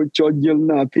chowo chojil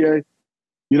na tie."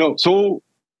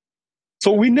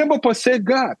 So we never forsake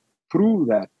God through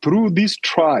that, through these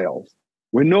trials.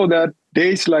 We know that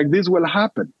days like this will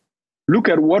happen. Look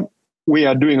at what we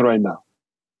are doing right now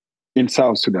in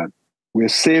South Sudan. We're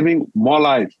saving more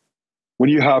lives. When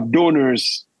you have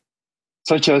donors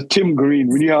such as Tim Green,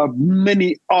 when you have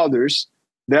many others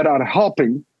that are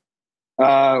helping,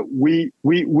 we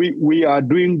are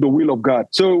doing the will of God.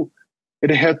 So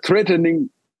it has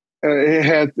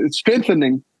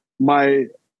strengthening my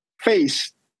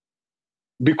faith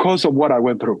because of what I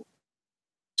went through.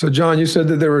 So, John, you said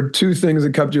that there were two things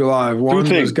that kept you alive. One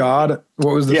was God.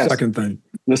 What was the second thing?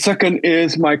 The second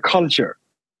is my culture.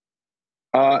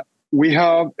 We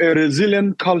have a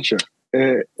resilient culture.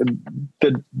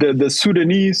 The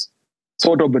Sudanese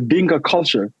sort of a Dinka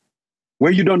culture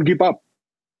where you don't give up.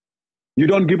 You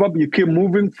don't give up. You keep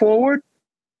moving forward.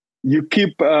 You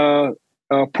keep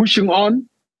pushing on.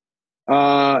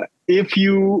 If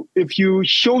you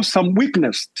show some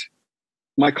weakness,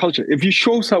 my culture, if you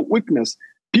show some weakness,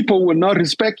 people will not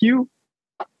respect you.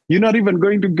 You're not even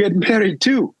going to get married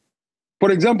too.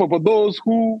 For example, for those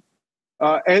who,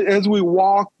 as we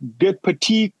walk, get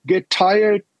fatigued, get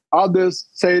tired, others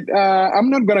said, "I'm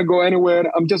not gonna go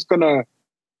anywhere. I'm just gonna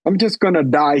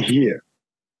die here."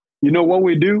 You know what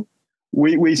we do?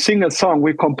 We sing a song.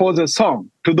 We compose a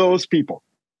song to those people.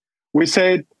 We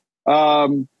said,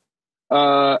 "Adipio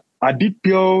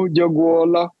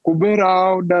jagola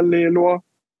kuberao dalelo."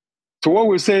 So what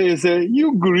we say is,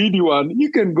 "You greedy one,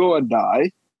 you can go and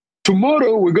die.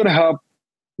 Tomorrow we're going to have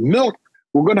milk.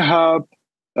 We're going to have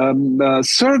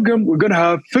sorghum. We're going to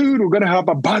have food. We're going to have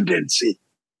abundance.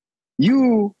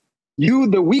 You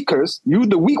the weakest, you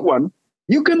the weak one,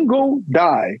 you can go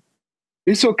die.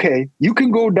 It's okay. You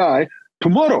can go die.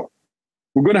 Tomorrow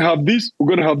we're going to have this. We're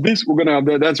going to have this. We're going to have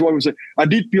that." That's what we say.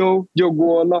 Adipio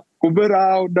jogola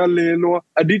kuberao dalelo.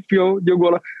 Adipio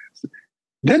jogola.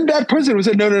 Then that person would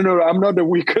say, no, I'm not the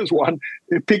weakest one.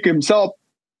 He pick himself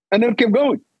and then keep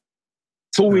going.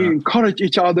 So we encourage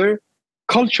each other.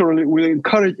 Culturally, we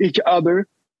encourage each other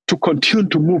to continue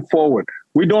to move forward.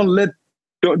 We don't let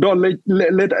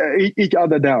each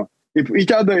other down. If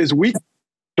each other is weak,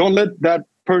 don't let that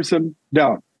person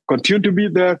down. Continue to be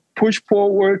there, push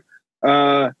forward.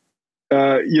 Don't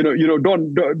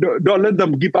let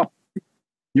them give up.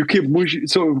 You keep pushing.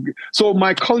 So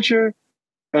my culture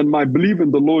and my belief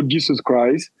in the Lord Jesus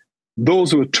Christ,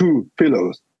 those were two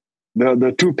pillars.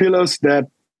 The two pillars that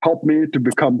helped me to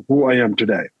become who I am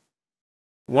today.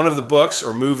 One of the books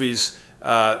or movies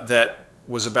that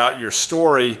was about your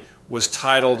story was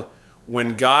titled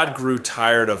When God Grew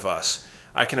Tired of Us.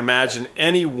 I can imagine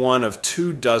any one of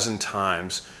 24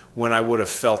 times when I would have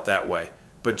felt that way.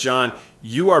 But John,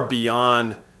 you are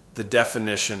beyond the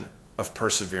definition of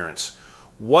perseverance.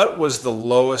 What was the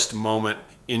lowest moment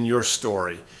in your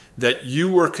story that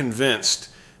you were convinced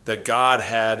that God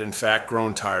had in fact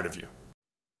grown tired of you?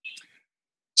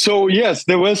 So yes,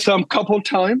 there was some couple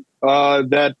time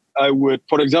that I would,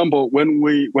 for example,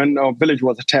 when our village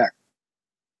was attacked.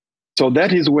 So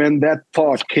that is when that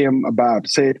thought came about.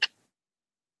 Said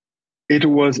it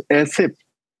was as if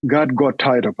God got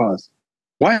tired of us.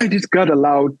 Why did God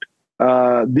allow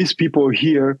these people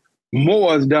here mow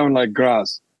us down like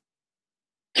grass,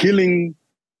 killing,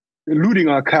 looting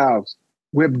our cows?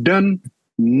 We have done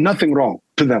nothing wrong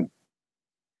to them.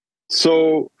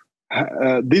 So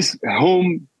this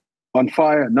home on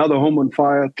fire, another home on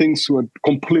fire, things were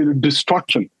completely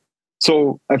destruction.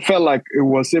 So I felt like it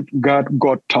was if God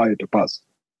got tired of us.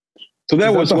 So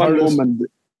that was one moment.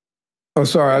 Oh,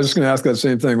 sorry. I was just going to ask that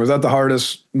same thing. Was that the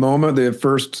hardest moment, that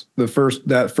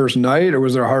first night, or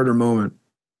was there a harder moment?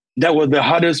 That was the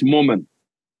hardest moment.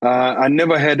 I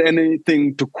never had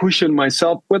anything to cushion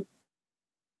myself with.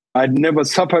 I'd never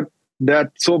suffered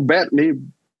that so badly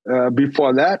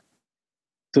before that.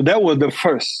 So that was the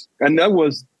first, and that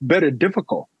was very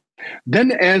difficult.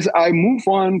 Then as I move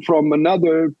on from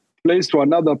another place to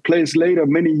another place later,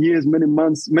 many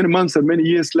months and many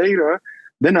years later,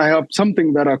 then I have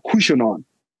something that I cushion on.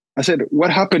 I said, what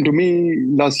happened to me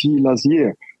last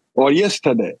year or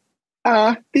yesterday?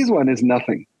 This one is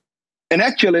nothing. And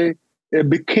actually, it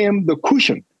became the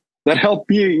cushion that helped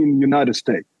me in the United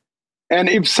States. And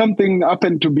if something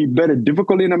happened to be very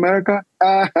difficult in America,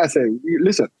 I say,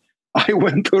 listen, I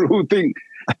went through things,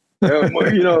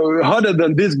 harder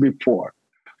than this before.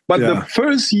 But the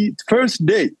first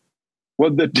day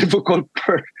was the difficult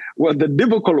one.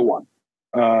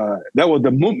 That was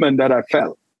the movement that I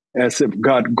felt as if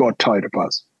God got tired of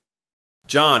us.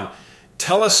 John,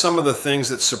 tell us some of the things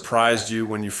that surprised you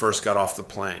when you first got off the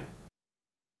plane.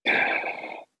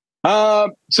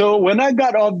 So when I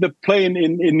got off the plane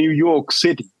in New York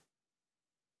City,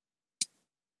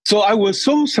 so I was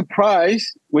so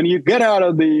surprised when you get out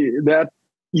of that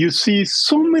you see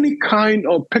so many kind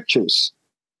of pictures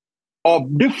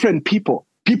of different people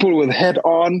with head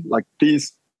on, like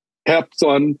these caps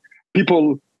on,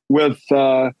 people with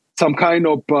some kind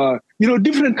of,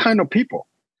 different kind of people.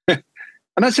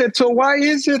 And I said, so why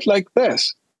is it like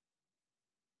this?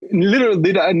 Little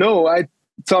did I know,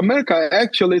 so America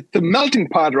actually, it's the melting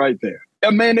pot right there. I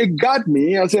mean, it got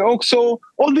me. I said, so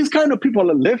all these kind of people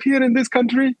that live here in this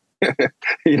country,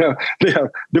 they have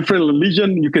different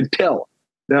religion. You can tell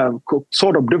they are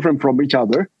sort of different from each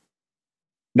other.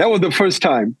 That was the first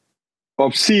time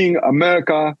of seeing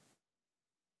America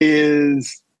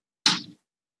is,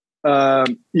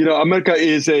 America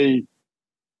is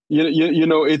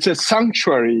it's a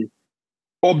sanctuary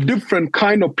of different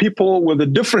kind of people with a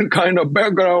different kind of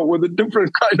background, with a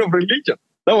different kind of religion.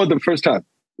 That was the first time.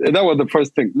 That was the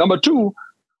first thing. Number two,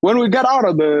 when we got out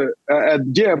of at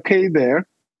JFK there,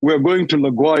 we're going to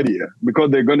LaGuardia because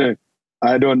they're going to,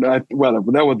 that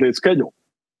was their schedule.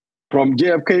 From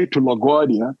JFK to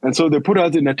LaGuardia. And so they put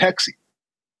us in a taxi.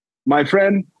 My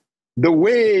friend, the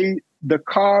way the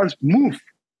cars move,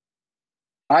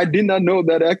 I did not know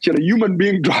that actually human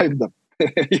beings drive them.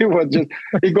 He was just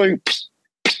going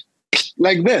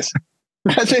like this.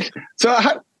 I said, so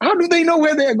how do they know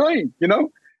where they're going?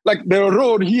 Like the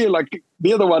road here, like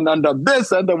the other one under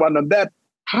this, other one on that.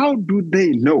 How do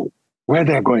they know where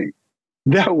they're going?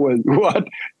 That was what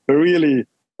really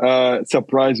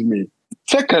surprised me.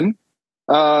 Second,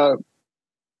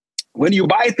 when you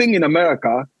buy things in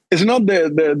America, it's not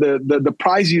the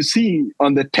price you see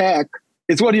on the tag,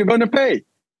 it's what you're going to pay.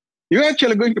 You're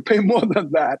actually going to pay more than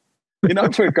that. In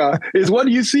Africa, is what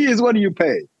you see is what you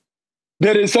pay.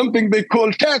 There is something they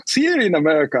call tax here in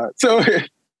America. So,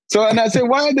 and I say,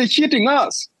 why are they cheating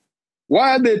us?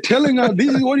 Why are they telling us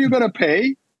this is what you're going to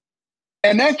pay?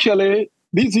 And actually,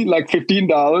 this is like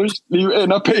 $15. You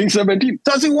end up paying $17.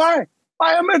 So I say, why?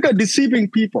 Why America deceiving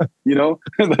people? That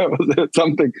was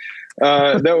something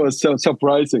that was so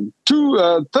surprising.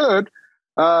 Third,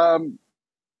 I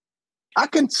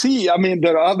can see,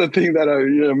 there are other things that are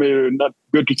maybe not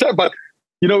good to say, but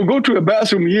go to a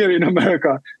bathroom here in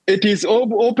America, it is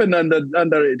open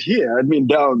under it here,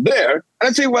 down there. And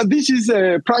I say, well, this is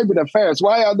private affairs.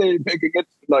 Why are they making it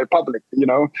like public, but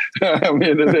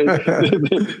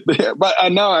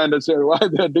now I understand why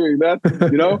they're doing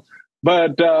that,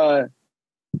 But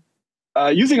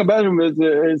using a bathroom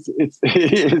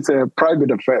it's a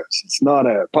private affairs. It's not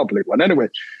a public one. Anyway,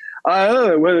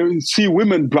 when you see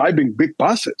women driving big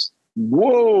buses,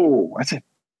 whoa! I said,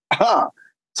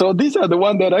 so these are the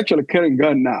ones that are actually carrying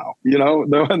gun now. The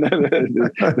one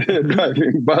that they're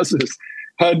driving buses.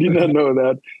 I did not know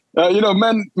that.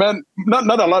 Men,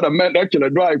 not a lot of men actually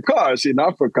drive cars in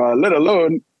Africa, let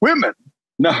alone women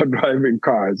now driving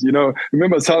cars.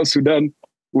 Remember South Sudan?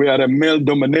 We are a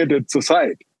male-dominated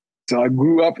society. So I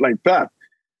grew up like that.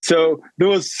 So there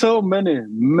was so many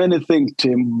things,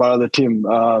 Brother Tim,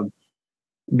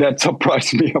 that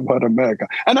surprised me about America.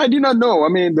 And I did not know.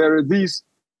 There are these,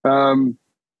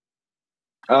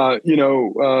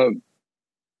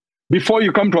 before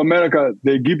you come to America,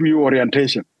 they give you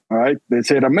orientation, all right? They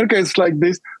said, America is like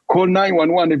this. Call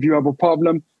 911 if you have a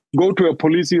problem. Go to a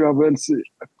police.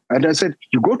 And I said,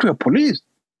 you go to a police?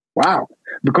 Wow.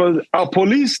 Because our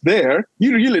police there,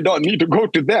 you really don't need to go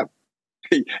to them.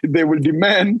 They will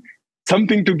demand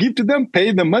something to give to them,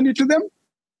 pay the money to them,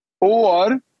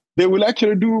 or they will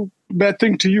actually do bad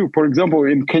thing to you. For example,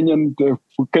 in Kenyan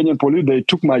police, they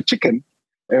took my chicken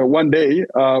one day,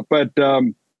 but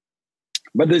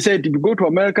they said, if you go to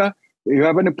America, if you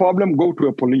have any problem, go to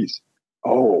a police.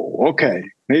 Oh, okay.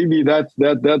 Maybe that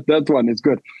one is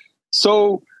good.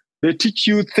 So they teach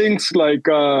you things like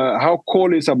how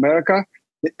cold is America.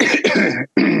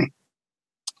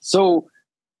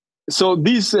 So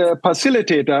this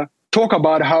facilitator talk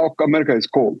about how America is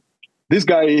cold. This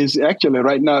guy is actually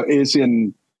right now is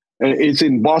in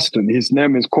Boston. His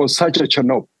name is called Sacha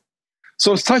Chanop.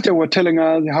 So Sacha was telling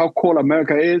us how cold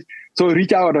America is. So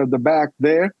reach out at the back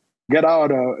there, get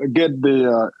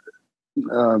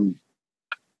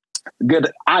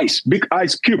ice, big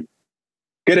ice cube,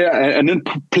 get it, and then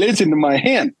place it in my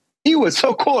hand. He was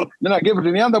so cold. Then I gave it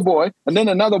to the other boy, and then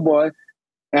another boy,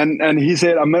 and he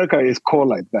said, America is cold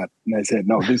like that. And I said,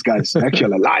 no, this guy's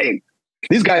actually lying.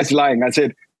 This guy is lying. I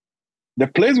said, the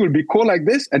place will be cold like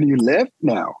this, and you left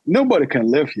now. Nobody can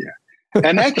live here.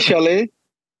 And actually,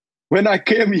 when I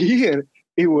came here,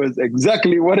 it was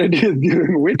exactly what it is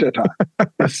during winter time.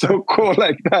 It's so cold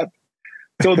like that.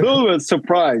 So those were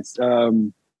surprised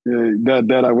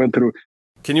that I went through.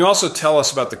 Can you also tell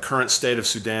us about the current state of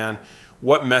Sudan?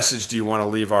 What message do you want to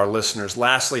leave our listeners?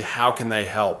 Lastly, how can they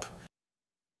help?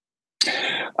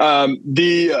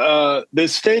 The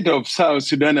state of South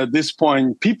Sudan at this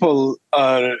point, people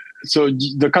so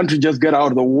the country just got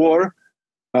out of the war,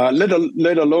 let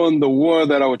alone the war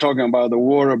that I was talking about, the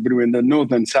war between the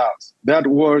North and South. That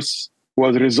was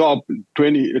resolved in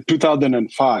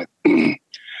 2005.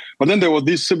 But then there was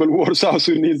this civil war. South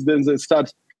Sudanese, then they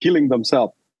start killing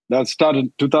themselves. That started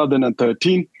in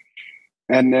 2013.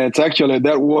 And it's actually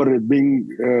that war is being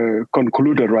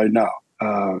concluded right now.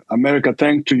 America,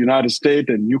 thanks to United States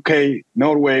and UK,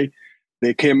 Norway,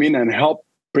 they came in and helped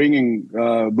bringing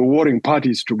the warring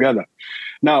parties together.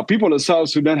 Now, people of South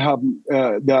Sudan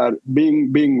they are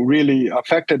being really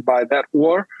affected by that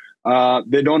war.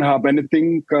 They don't have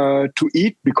anything to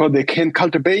eat because they can't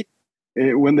cultivate.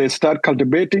 When they start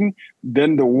cultivating,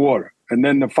 then the war, and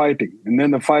then the fighting, and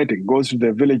then the fighting goes to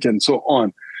the village and so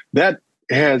on. That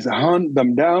has hunted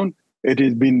them down. It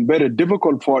has been very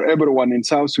difficult for everyone in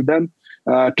South Sudan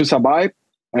to survive.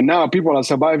 And now people are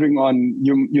surviving on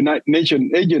United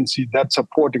Nations agencies that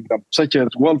supporting them, such as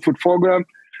World Food Program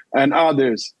and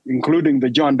others, including the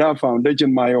John Doe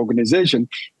Foundation, my organization,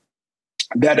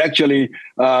 that actually,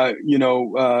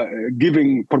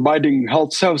 providing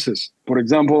health services. For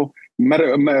example,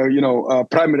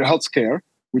 primary health care,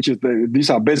 which is these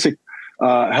are basic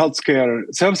health care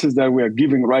services that we are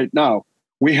giving right now.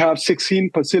 We have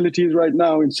 16 facilities right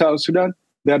now in South Sudan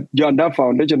that John Doe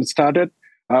Foundation started.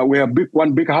 We have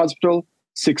one big hospital,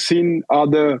 16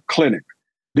 other clinics.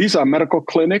 These are medical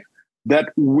clinics that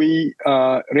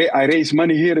I raise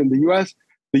money here in the U.S.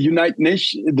 The United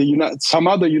Nations, some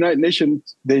other United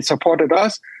Nations, they supported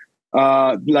us,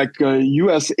 like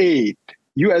USAID.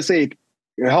 USAID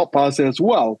help us as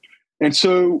well. And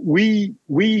so we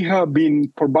have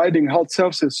been providing health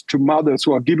services to mothers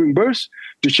who are giving birth,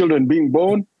 to children being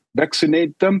born,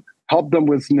 vaccinate them, help them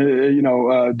with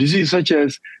disease such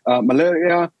as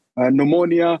malaria,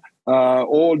 pneumonia,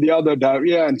 all the other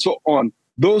diarrhea, and so on.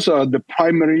 Those are the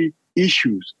primary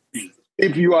issues.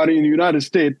 If you are in the United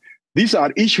States, these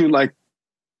are issues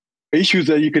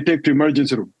that you can take to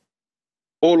emergency room.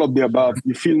 All of the above.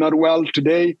 You feel not well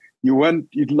today, you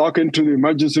lock into the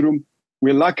emergency room.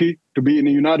 We're lucky to be in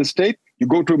the United States. You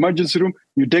go to emergency room,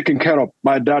 you're taken care of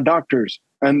by the doctors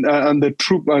and the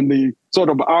troop and the sort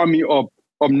of army of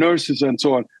nurses and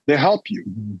so on. They help you,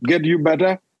 get you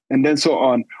better, and then so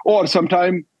on. Or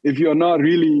sometimes, if you're not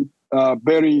really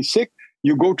very sick,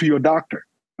 you go to your doctor,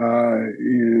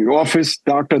 your office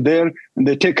doctor there, and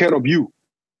they take care of you.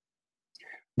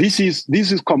 This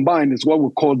is combined is what we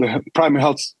call the primary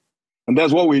health. And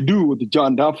that's what we do with the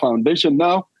John Dhieu Foundation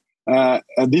now.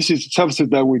 This is services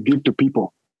that we give to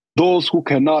people, those who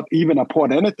cannot even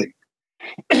afford anything.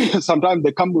 Sometimes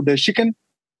they come with their chicken.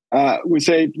 We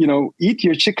say, eat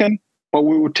your chicken, but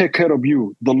we will take care of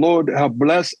you. The Lord have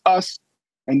blessed us,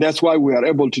 and that's why we are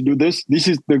able to do this. This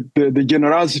is the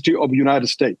generosity of the United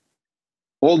States.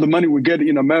 All the money we get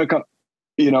in America,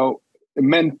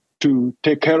 meant to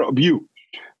take care of you.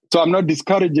 So I'm not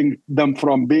discouraging them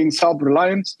from being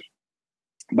self-reliant,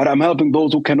 but I'm helping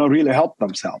those who cannot really help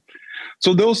themselves.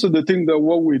 So those are the things that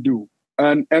what we do.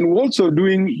 And we're also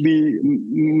doing the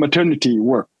maternity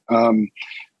work.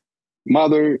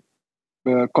 Mother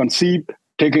conceived,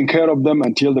 taking care of them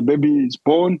until the baby is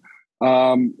born,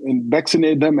 and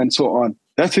vaccinate them and so on.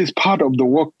 That is part of the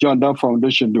work John Dhieu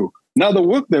Foundation do. Now the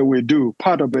work that we do,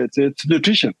 part of it's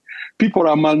nutrition. People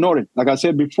are malnourished. Like I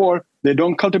said before, they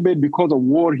don't cultivate because of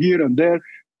war here and there,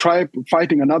 tribe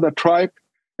fighting another tribe.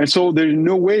 And so there's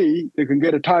no way they can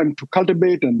get a time to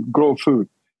cultivate and grow food.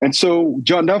 And so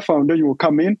John Dhieu Foundation will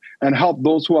come in and help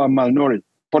those who are malnourished.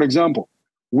 For example,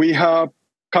 we have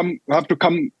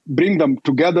to bring them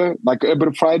together like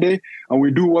every Friday, and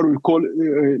we do what we call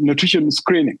nutrition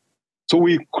screening. So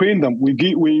we screen them.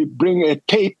 We bring a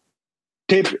tape.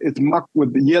 Tape is marked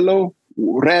with yellow,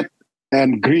 red,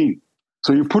 and green.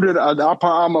 So you put it at the upper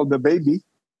arm of the baby,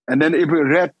 and then if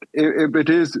it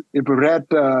is red,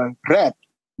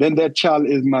 then that child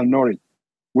is malnourished.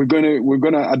 We're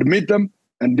gonna admit them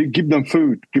and give them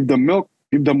food, give them milk,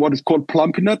 give them what is called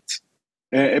plumpy nuts.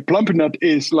 A plumpy nut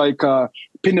is like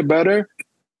peanut butter,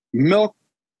 milk,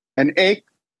 and egg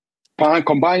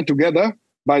combined together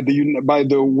by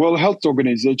the World Health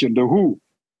Organization, the WHO,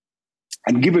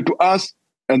 and give it to us,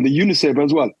 and the UNICEF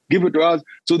as well. Give it to us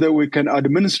so that we can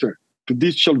administer to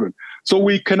these children. So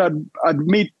we can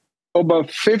admit over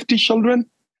 50 children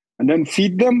and then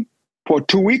feed them for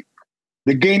 2 weeks.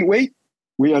 They gain weight.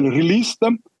 We release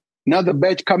them. Another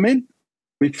batch come in.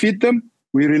 We feed them.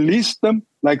 We release them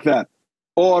like that.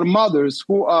 Or mothers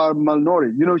who are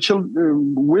malnourished.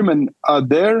 Women are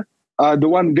there, are the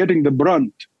one getting the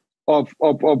brunt of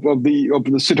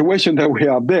the situation that we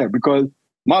have there, because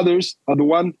mothers are the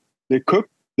one, they cook,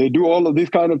 they do all of this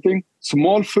kind of thing,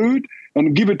 small food,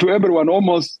 and give it to everyone.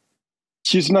 Almost,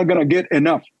 she's not going to get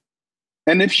enough.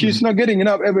 And if she's not getting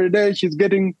enough every day, she's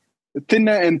getting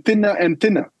thinner and thinner and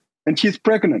thinner, and she's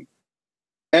pregnant.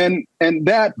 And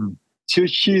that,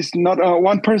 she's not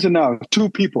one person now, two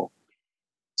people.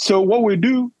 So what we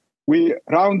do, we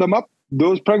round them up,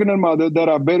 those pregnant mothers that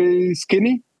are very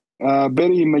skinny,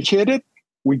 very emaciated,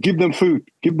 we give them food,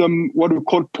 give them what we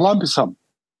call plumpism.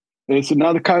 It's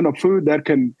another kind of food that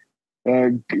can,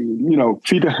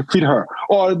 feed her.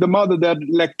 Or the mother that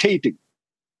lactating,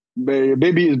 the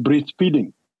baby is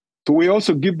breastfeeding. So we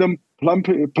also give them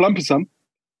plumpism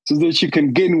so that she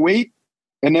can gain weight.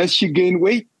 And as she gain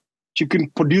weight, she can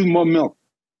produce more milk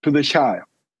to the child.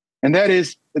 And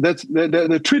that's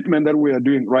the treatment that we are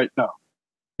doing right now.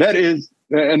 That is,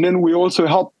 and then we also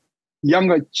help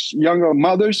younger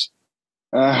mothers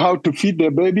how to feed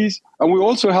their babies. And we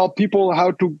also help people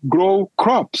how to grow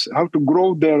crops, how to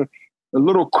grow their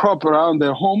little crop around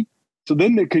their home. So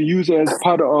then they can use it as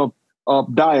part of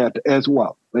diet as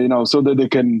well, so that they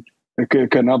can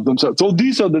help themselves. So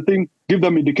these are the things, give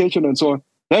them education and so on.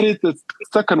 That is the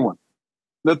second one.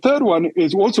 The third one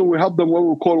is also we help them what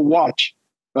we call WATCH,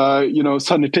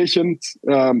 sanitation,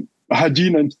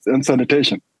 hygiene and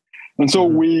sanitation. And so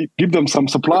we give them some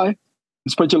supply,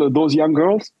 especially those young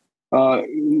girls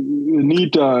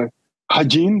need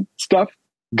hygiene stuff,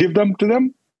 give them to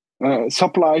them,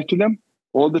 supply to them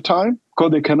all the time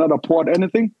because they cannot afford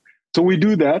anything. So we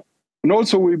do that. And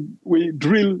also we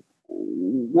drill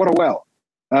water well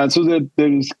so that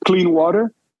there is clean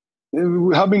water.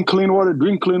 Having clean water,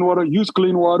 drink clean water, use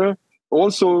clean water,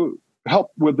 also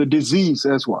help with the disease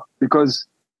as well, because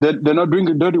they're not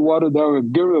drinking dirty water that will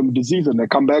give them disease and they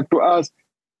come back to us.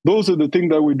 those are the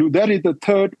things that we do. That is the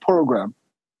third program,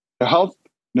 the health,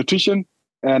 nutrition,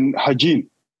 and hygiene.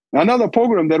 Another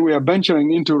program that we are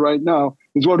venturing into right now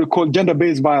is what we call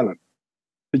gender-based violence.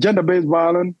 The gender-based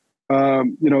violence,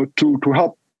 to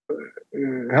help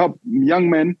young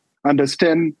men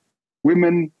understand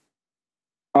women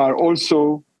are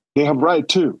also, they have right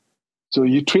too. So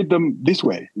you treat them this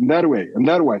way, and that way, and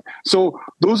that way. So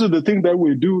those are the things that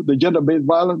we do, the gender-based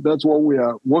violence, that's what we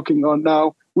are working on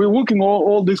now. We're working on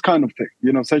all these kind of things,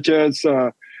 such as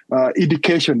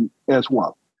education as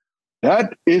well.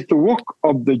 That is the work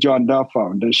of the John Dhieu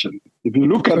Foundation. If you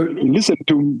listen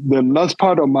to the last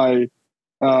part of my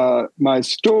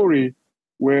story,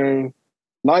 where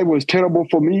life was terrible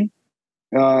for me,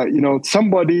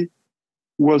 somebody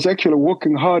was actually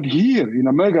working hard here in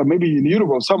America, maybe in Europe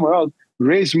or somewhere else,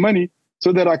 raise money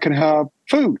so that I can have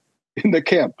food in the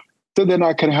camp, so that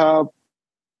I can have,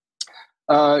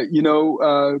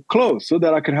 clothes, so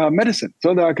that I can have medicine,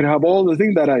 so that I can have all the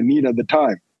things that I need at that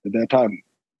time,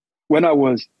 when I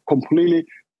was completely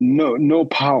no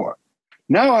power.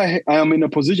 Now I am in a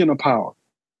position of power.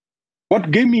 What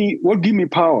gave me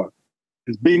power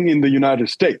is being in the United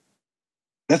States.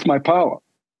 That's my power.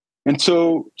 And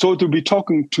so to be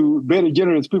talking to very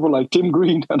generous people like Tim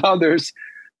Green and others,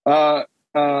 to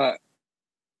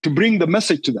bring the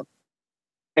message to them,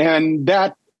 and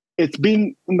that it's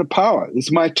been in the power.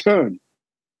 It's my turn,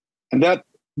 and that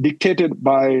dictated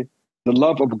by the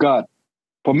love of God.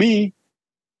 For me,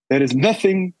 there is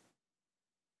nothing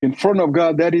in front of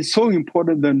God that is so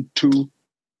important than to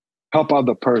help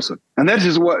other person, and that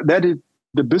is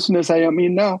the business I am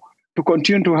in now, to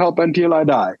continue to help until I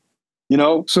die.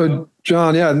 So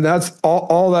John, yeah, and that's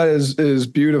all that is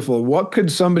beautiful. What could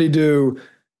somebody do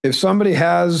if somebody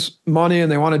has money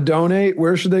and they want to donate?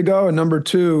 Where should they go? And number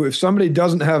two, if somebody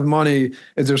doesn't have money,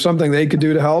 is there something they could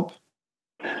do to help?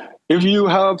 If you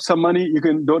have some money, you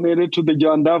can donate it to the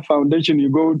John Dhieu Foundation. You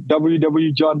go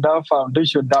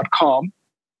www.johndhieufoundation.com.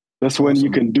 That's when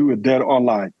you can do it there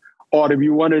online. Or if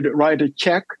you wanted to write a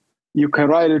check, you can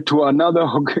write it to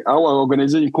our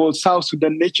organization called South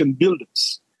Sudan Nation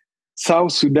Builders.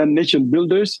 South Sudan Nation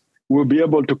Builders will be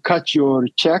able to cut your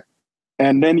check,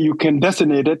 and then you can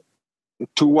designate it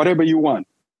to whatever you want.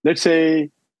 Let's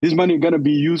say this money is going to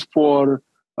be used for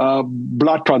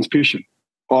blood transfusion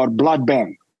or blood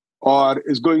bank, or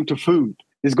is going to food,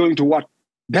 is going to what?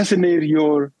 Designate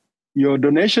your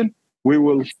donation. We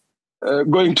will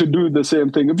going to do the same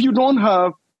thing. If you don't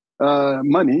have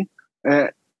money,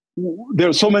 there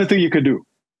are so many things you could do.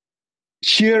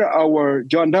 Share our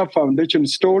John Dhieu Foundation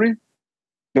story.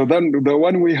 So then the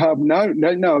one we have now,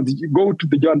 you go to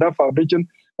the John Dhieu Foundation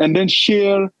and then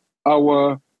share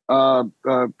our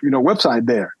website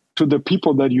there to the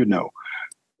people that you know.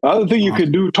 Another thing you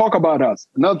can do, talk about us.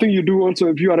 Another thing you do also,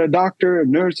 if you are a doctor, a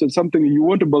nurse, or something, and you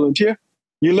want to volunteer,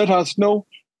 you let us know.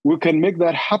 We can make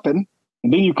that happen.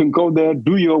 And then you can go there,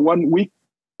 do your 1 week,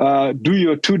 do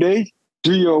your 2 days,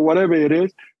 do your whatever it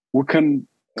is. You can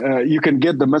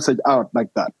get the message out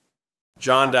like that.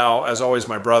 John Dhieu, as always,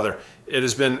 my brother, it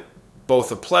has been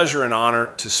both a pleasure and honor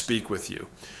to speak with you.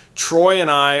 Troy and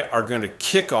I are going to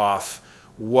kick off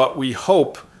what we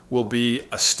hope will be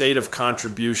a state of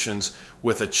contributions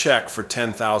with a check for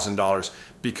 $10,000,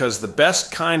 because the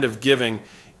best kind of giving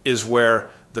is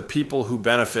where the people who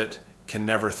benefit can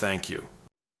never thank you.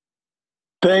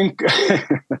 Thank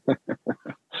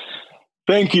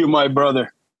you, my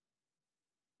brother.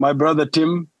 My brother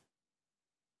Tim,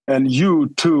 and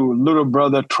you too, little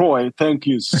brother Troy. Thank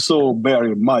you so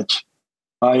very much.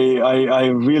 I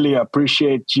really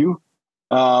appreciate you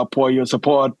for your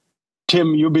support.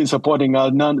 Tim, you've been supporting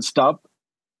us nonstop,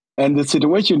 and the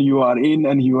situation you are in,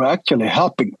 and you are actually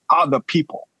helping other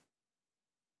people.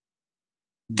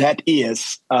 That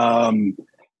is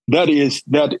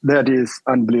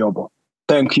unbelievable.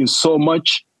 Thank you so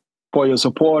much for your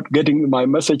support, getting my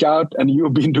message out, and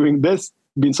you've been doing this,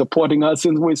 been supporting us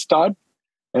since we start.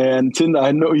 And since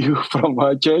I know you from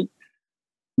our church,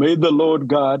 may the Lord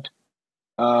God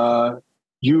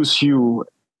use you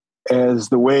as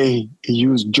the way He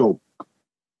used Job.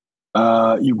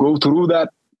 You go through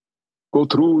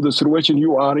the situation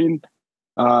you are in,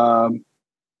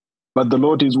 but the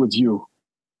Lord is with you.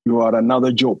 You are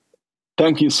another Job.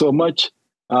 Thank you so much.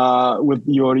 With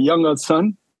your younger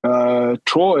son,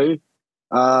 Troy,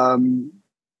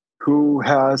 who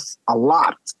has a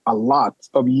lot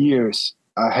of years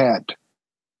ahead.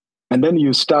 And then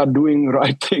you start doing the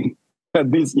right thing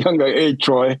at this younger age,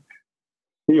 Troy.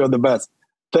 You're the best.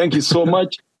 Thank you so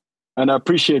much, and I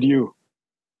appreciate you.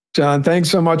 John, thanks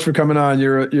so much for coming on.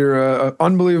 You're an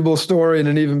unbelievable story and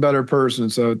an even better person.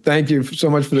 So thank you so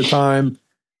much for the time.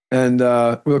 And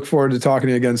we look forward to talking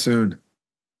to you again soon.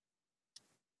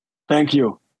 Thank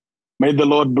you. May the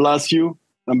Lord bless you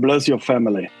and bless your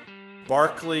family.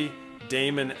 Barclay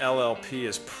Damon LLP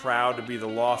is proud to be the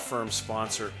law firm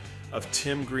sponsor of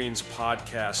Tim Green's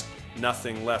podcast,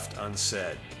 Nothing Left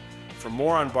Unsaid. For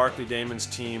more on Barclay Damon's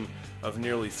team of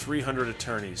nearly 300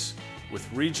 attorneys with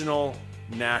regional,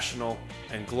 national,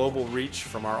 and global reach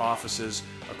from our offices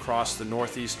across the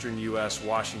northeastern U.S.,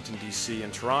 Washington, D.C.,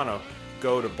 and Toronto,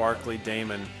 go to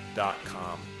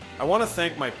barclaydamon.com. I want to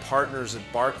thank my partners at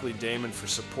Barclay Damon for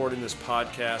supporting this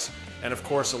podcast, and of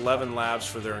course 11 Labs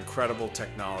for their incredible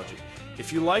technology.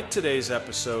 If you like today's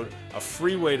episode, a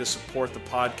free way to support the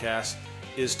podcast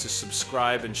is to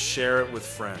subscribe and share it with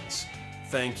friends.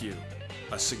 Thank you.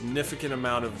 A significant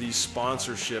amount of these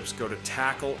sponsorships go to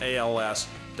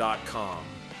tackleals.com.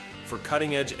 For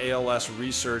cutting-edge ALS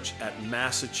research at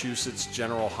Massachusetts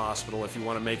General Hospital, if you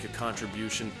want to make a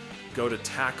contribution, go to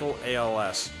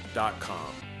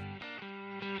tackleals.com.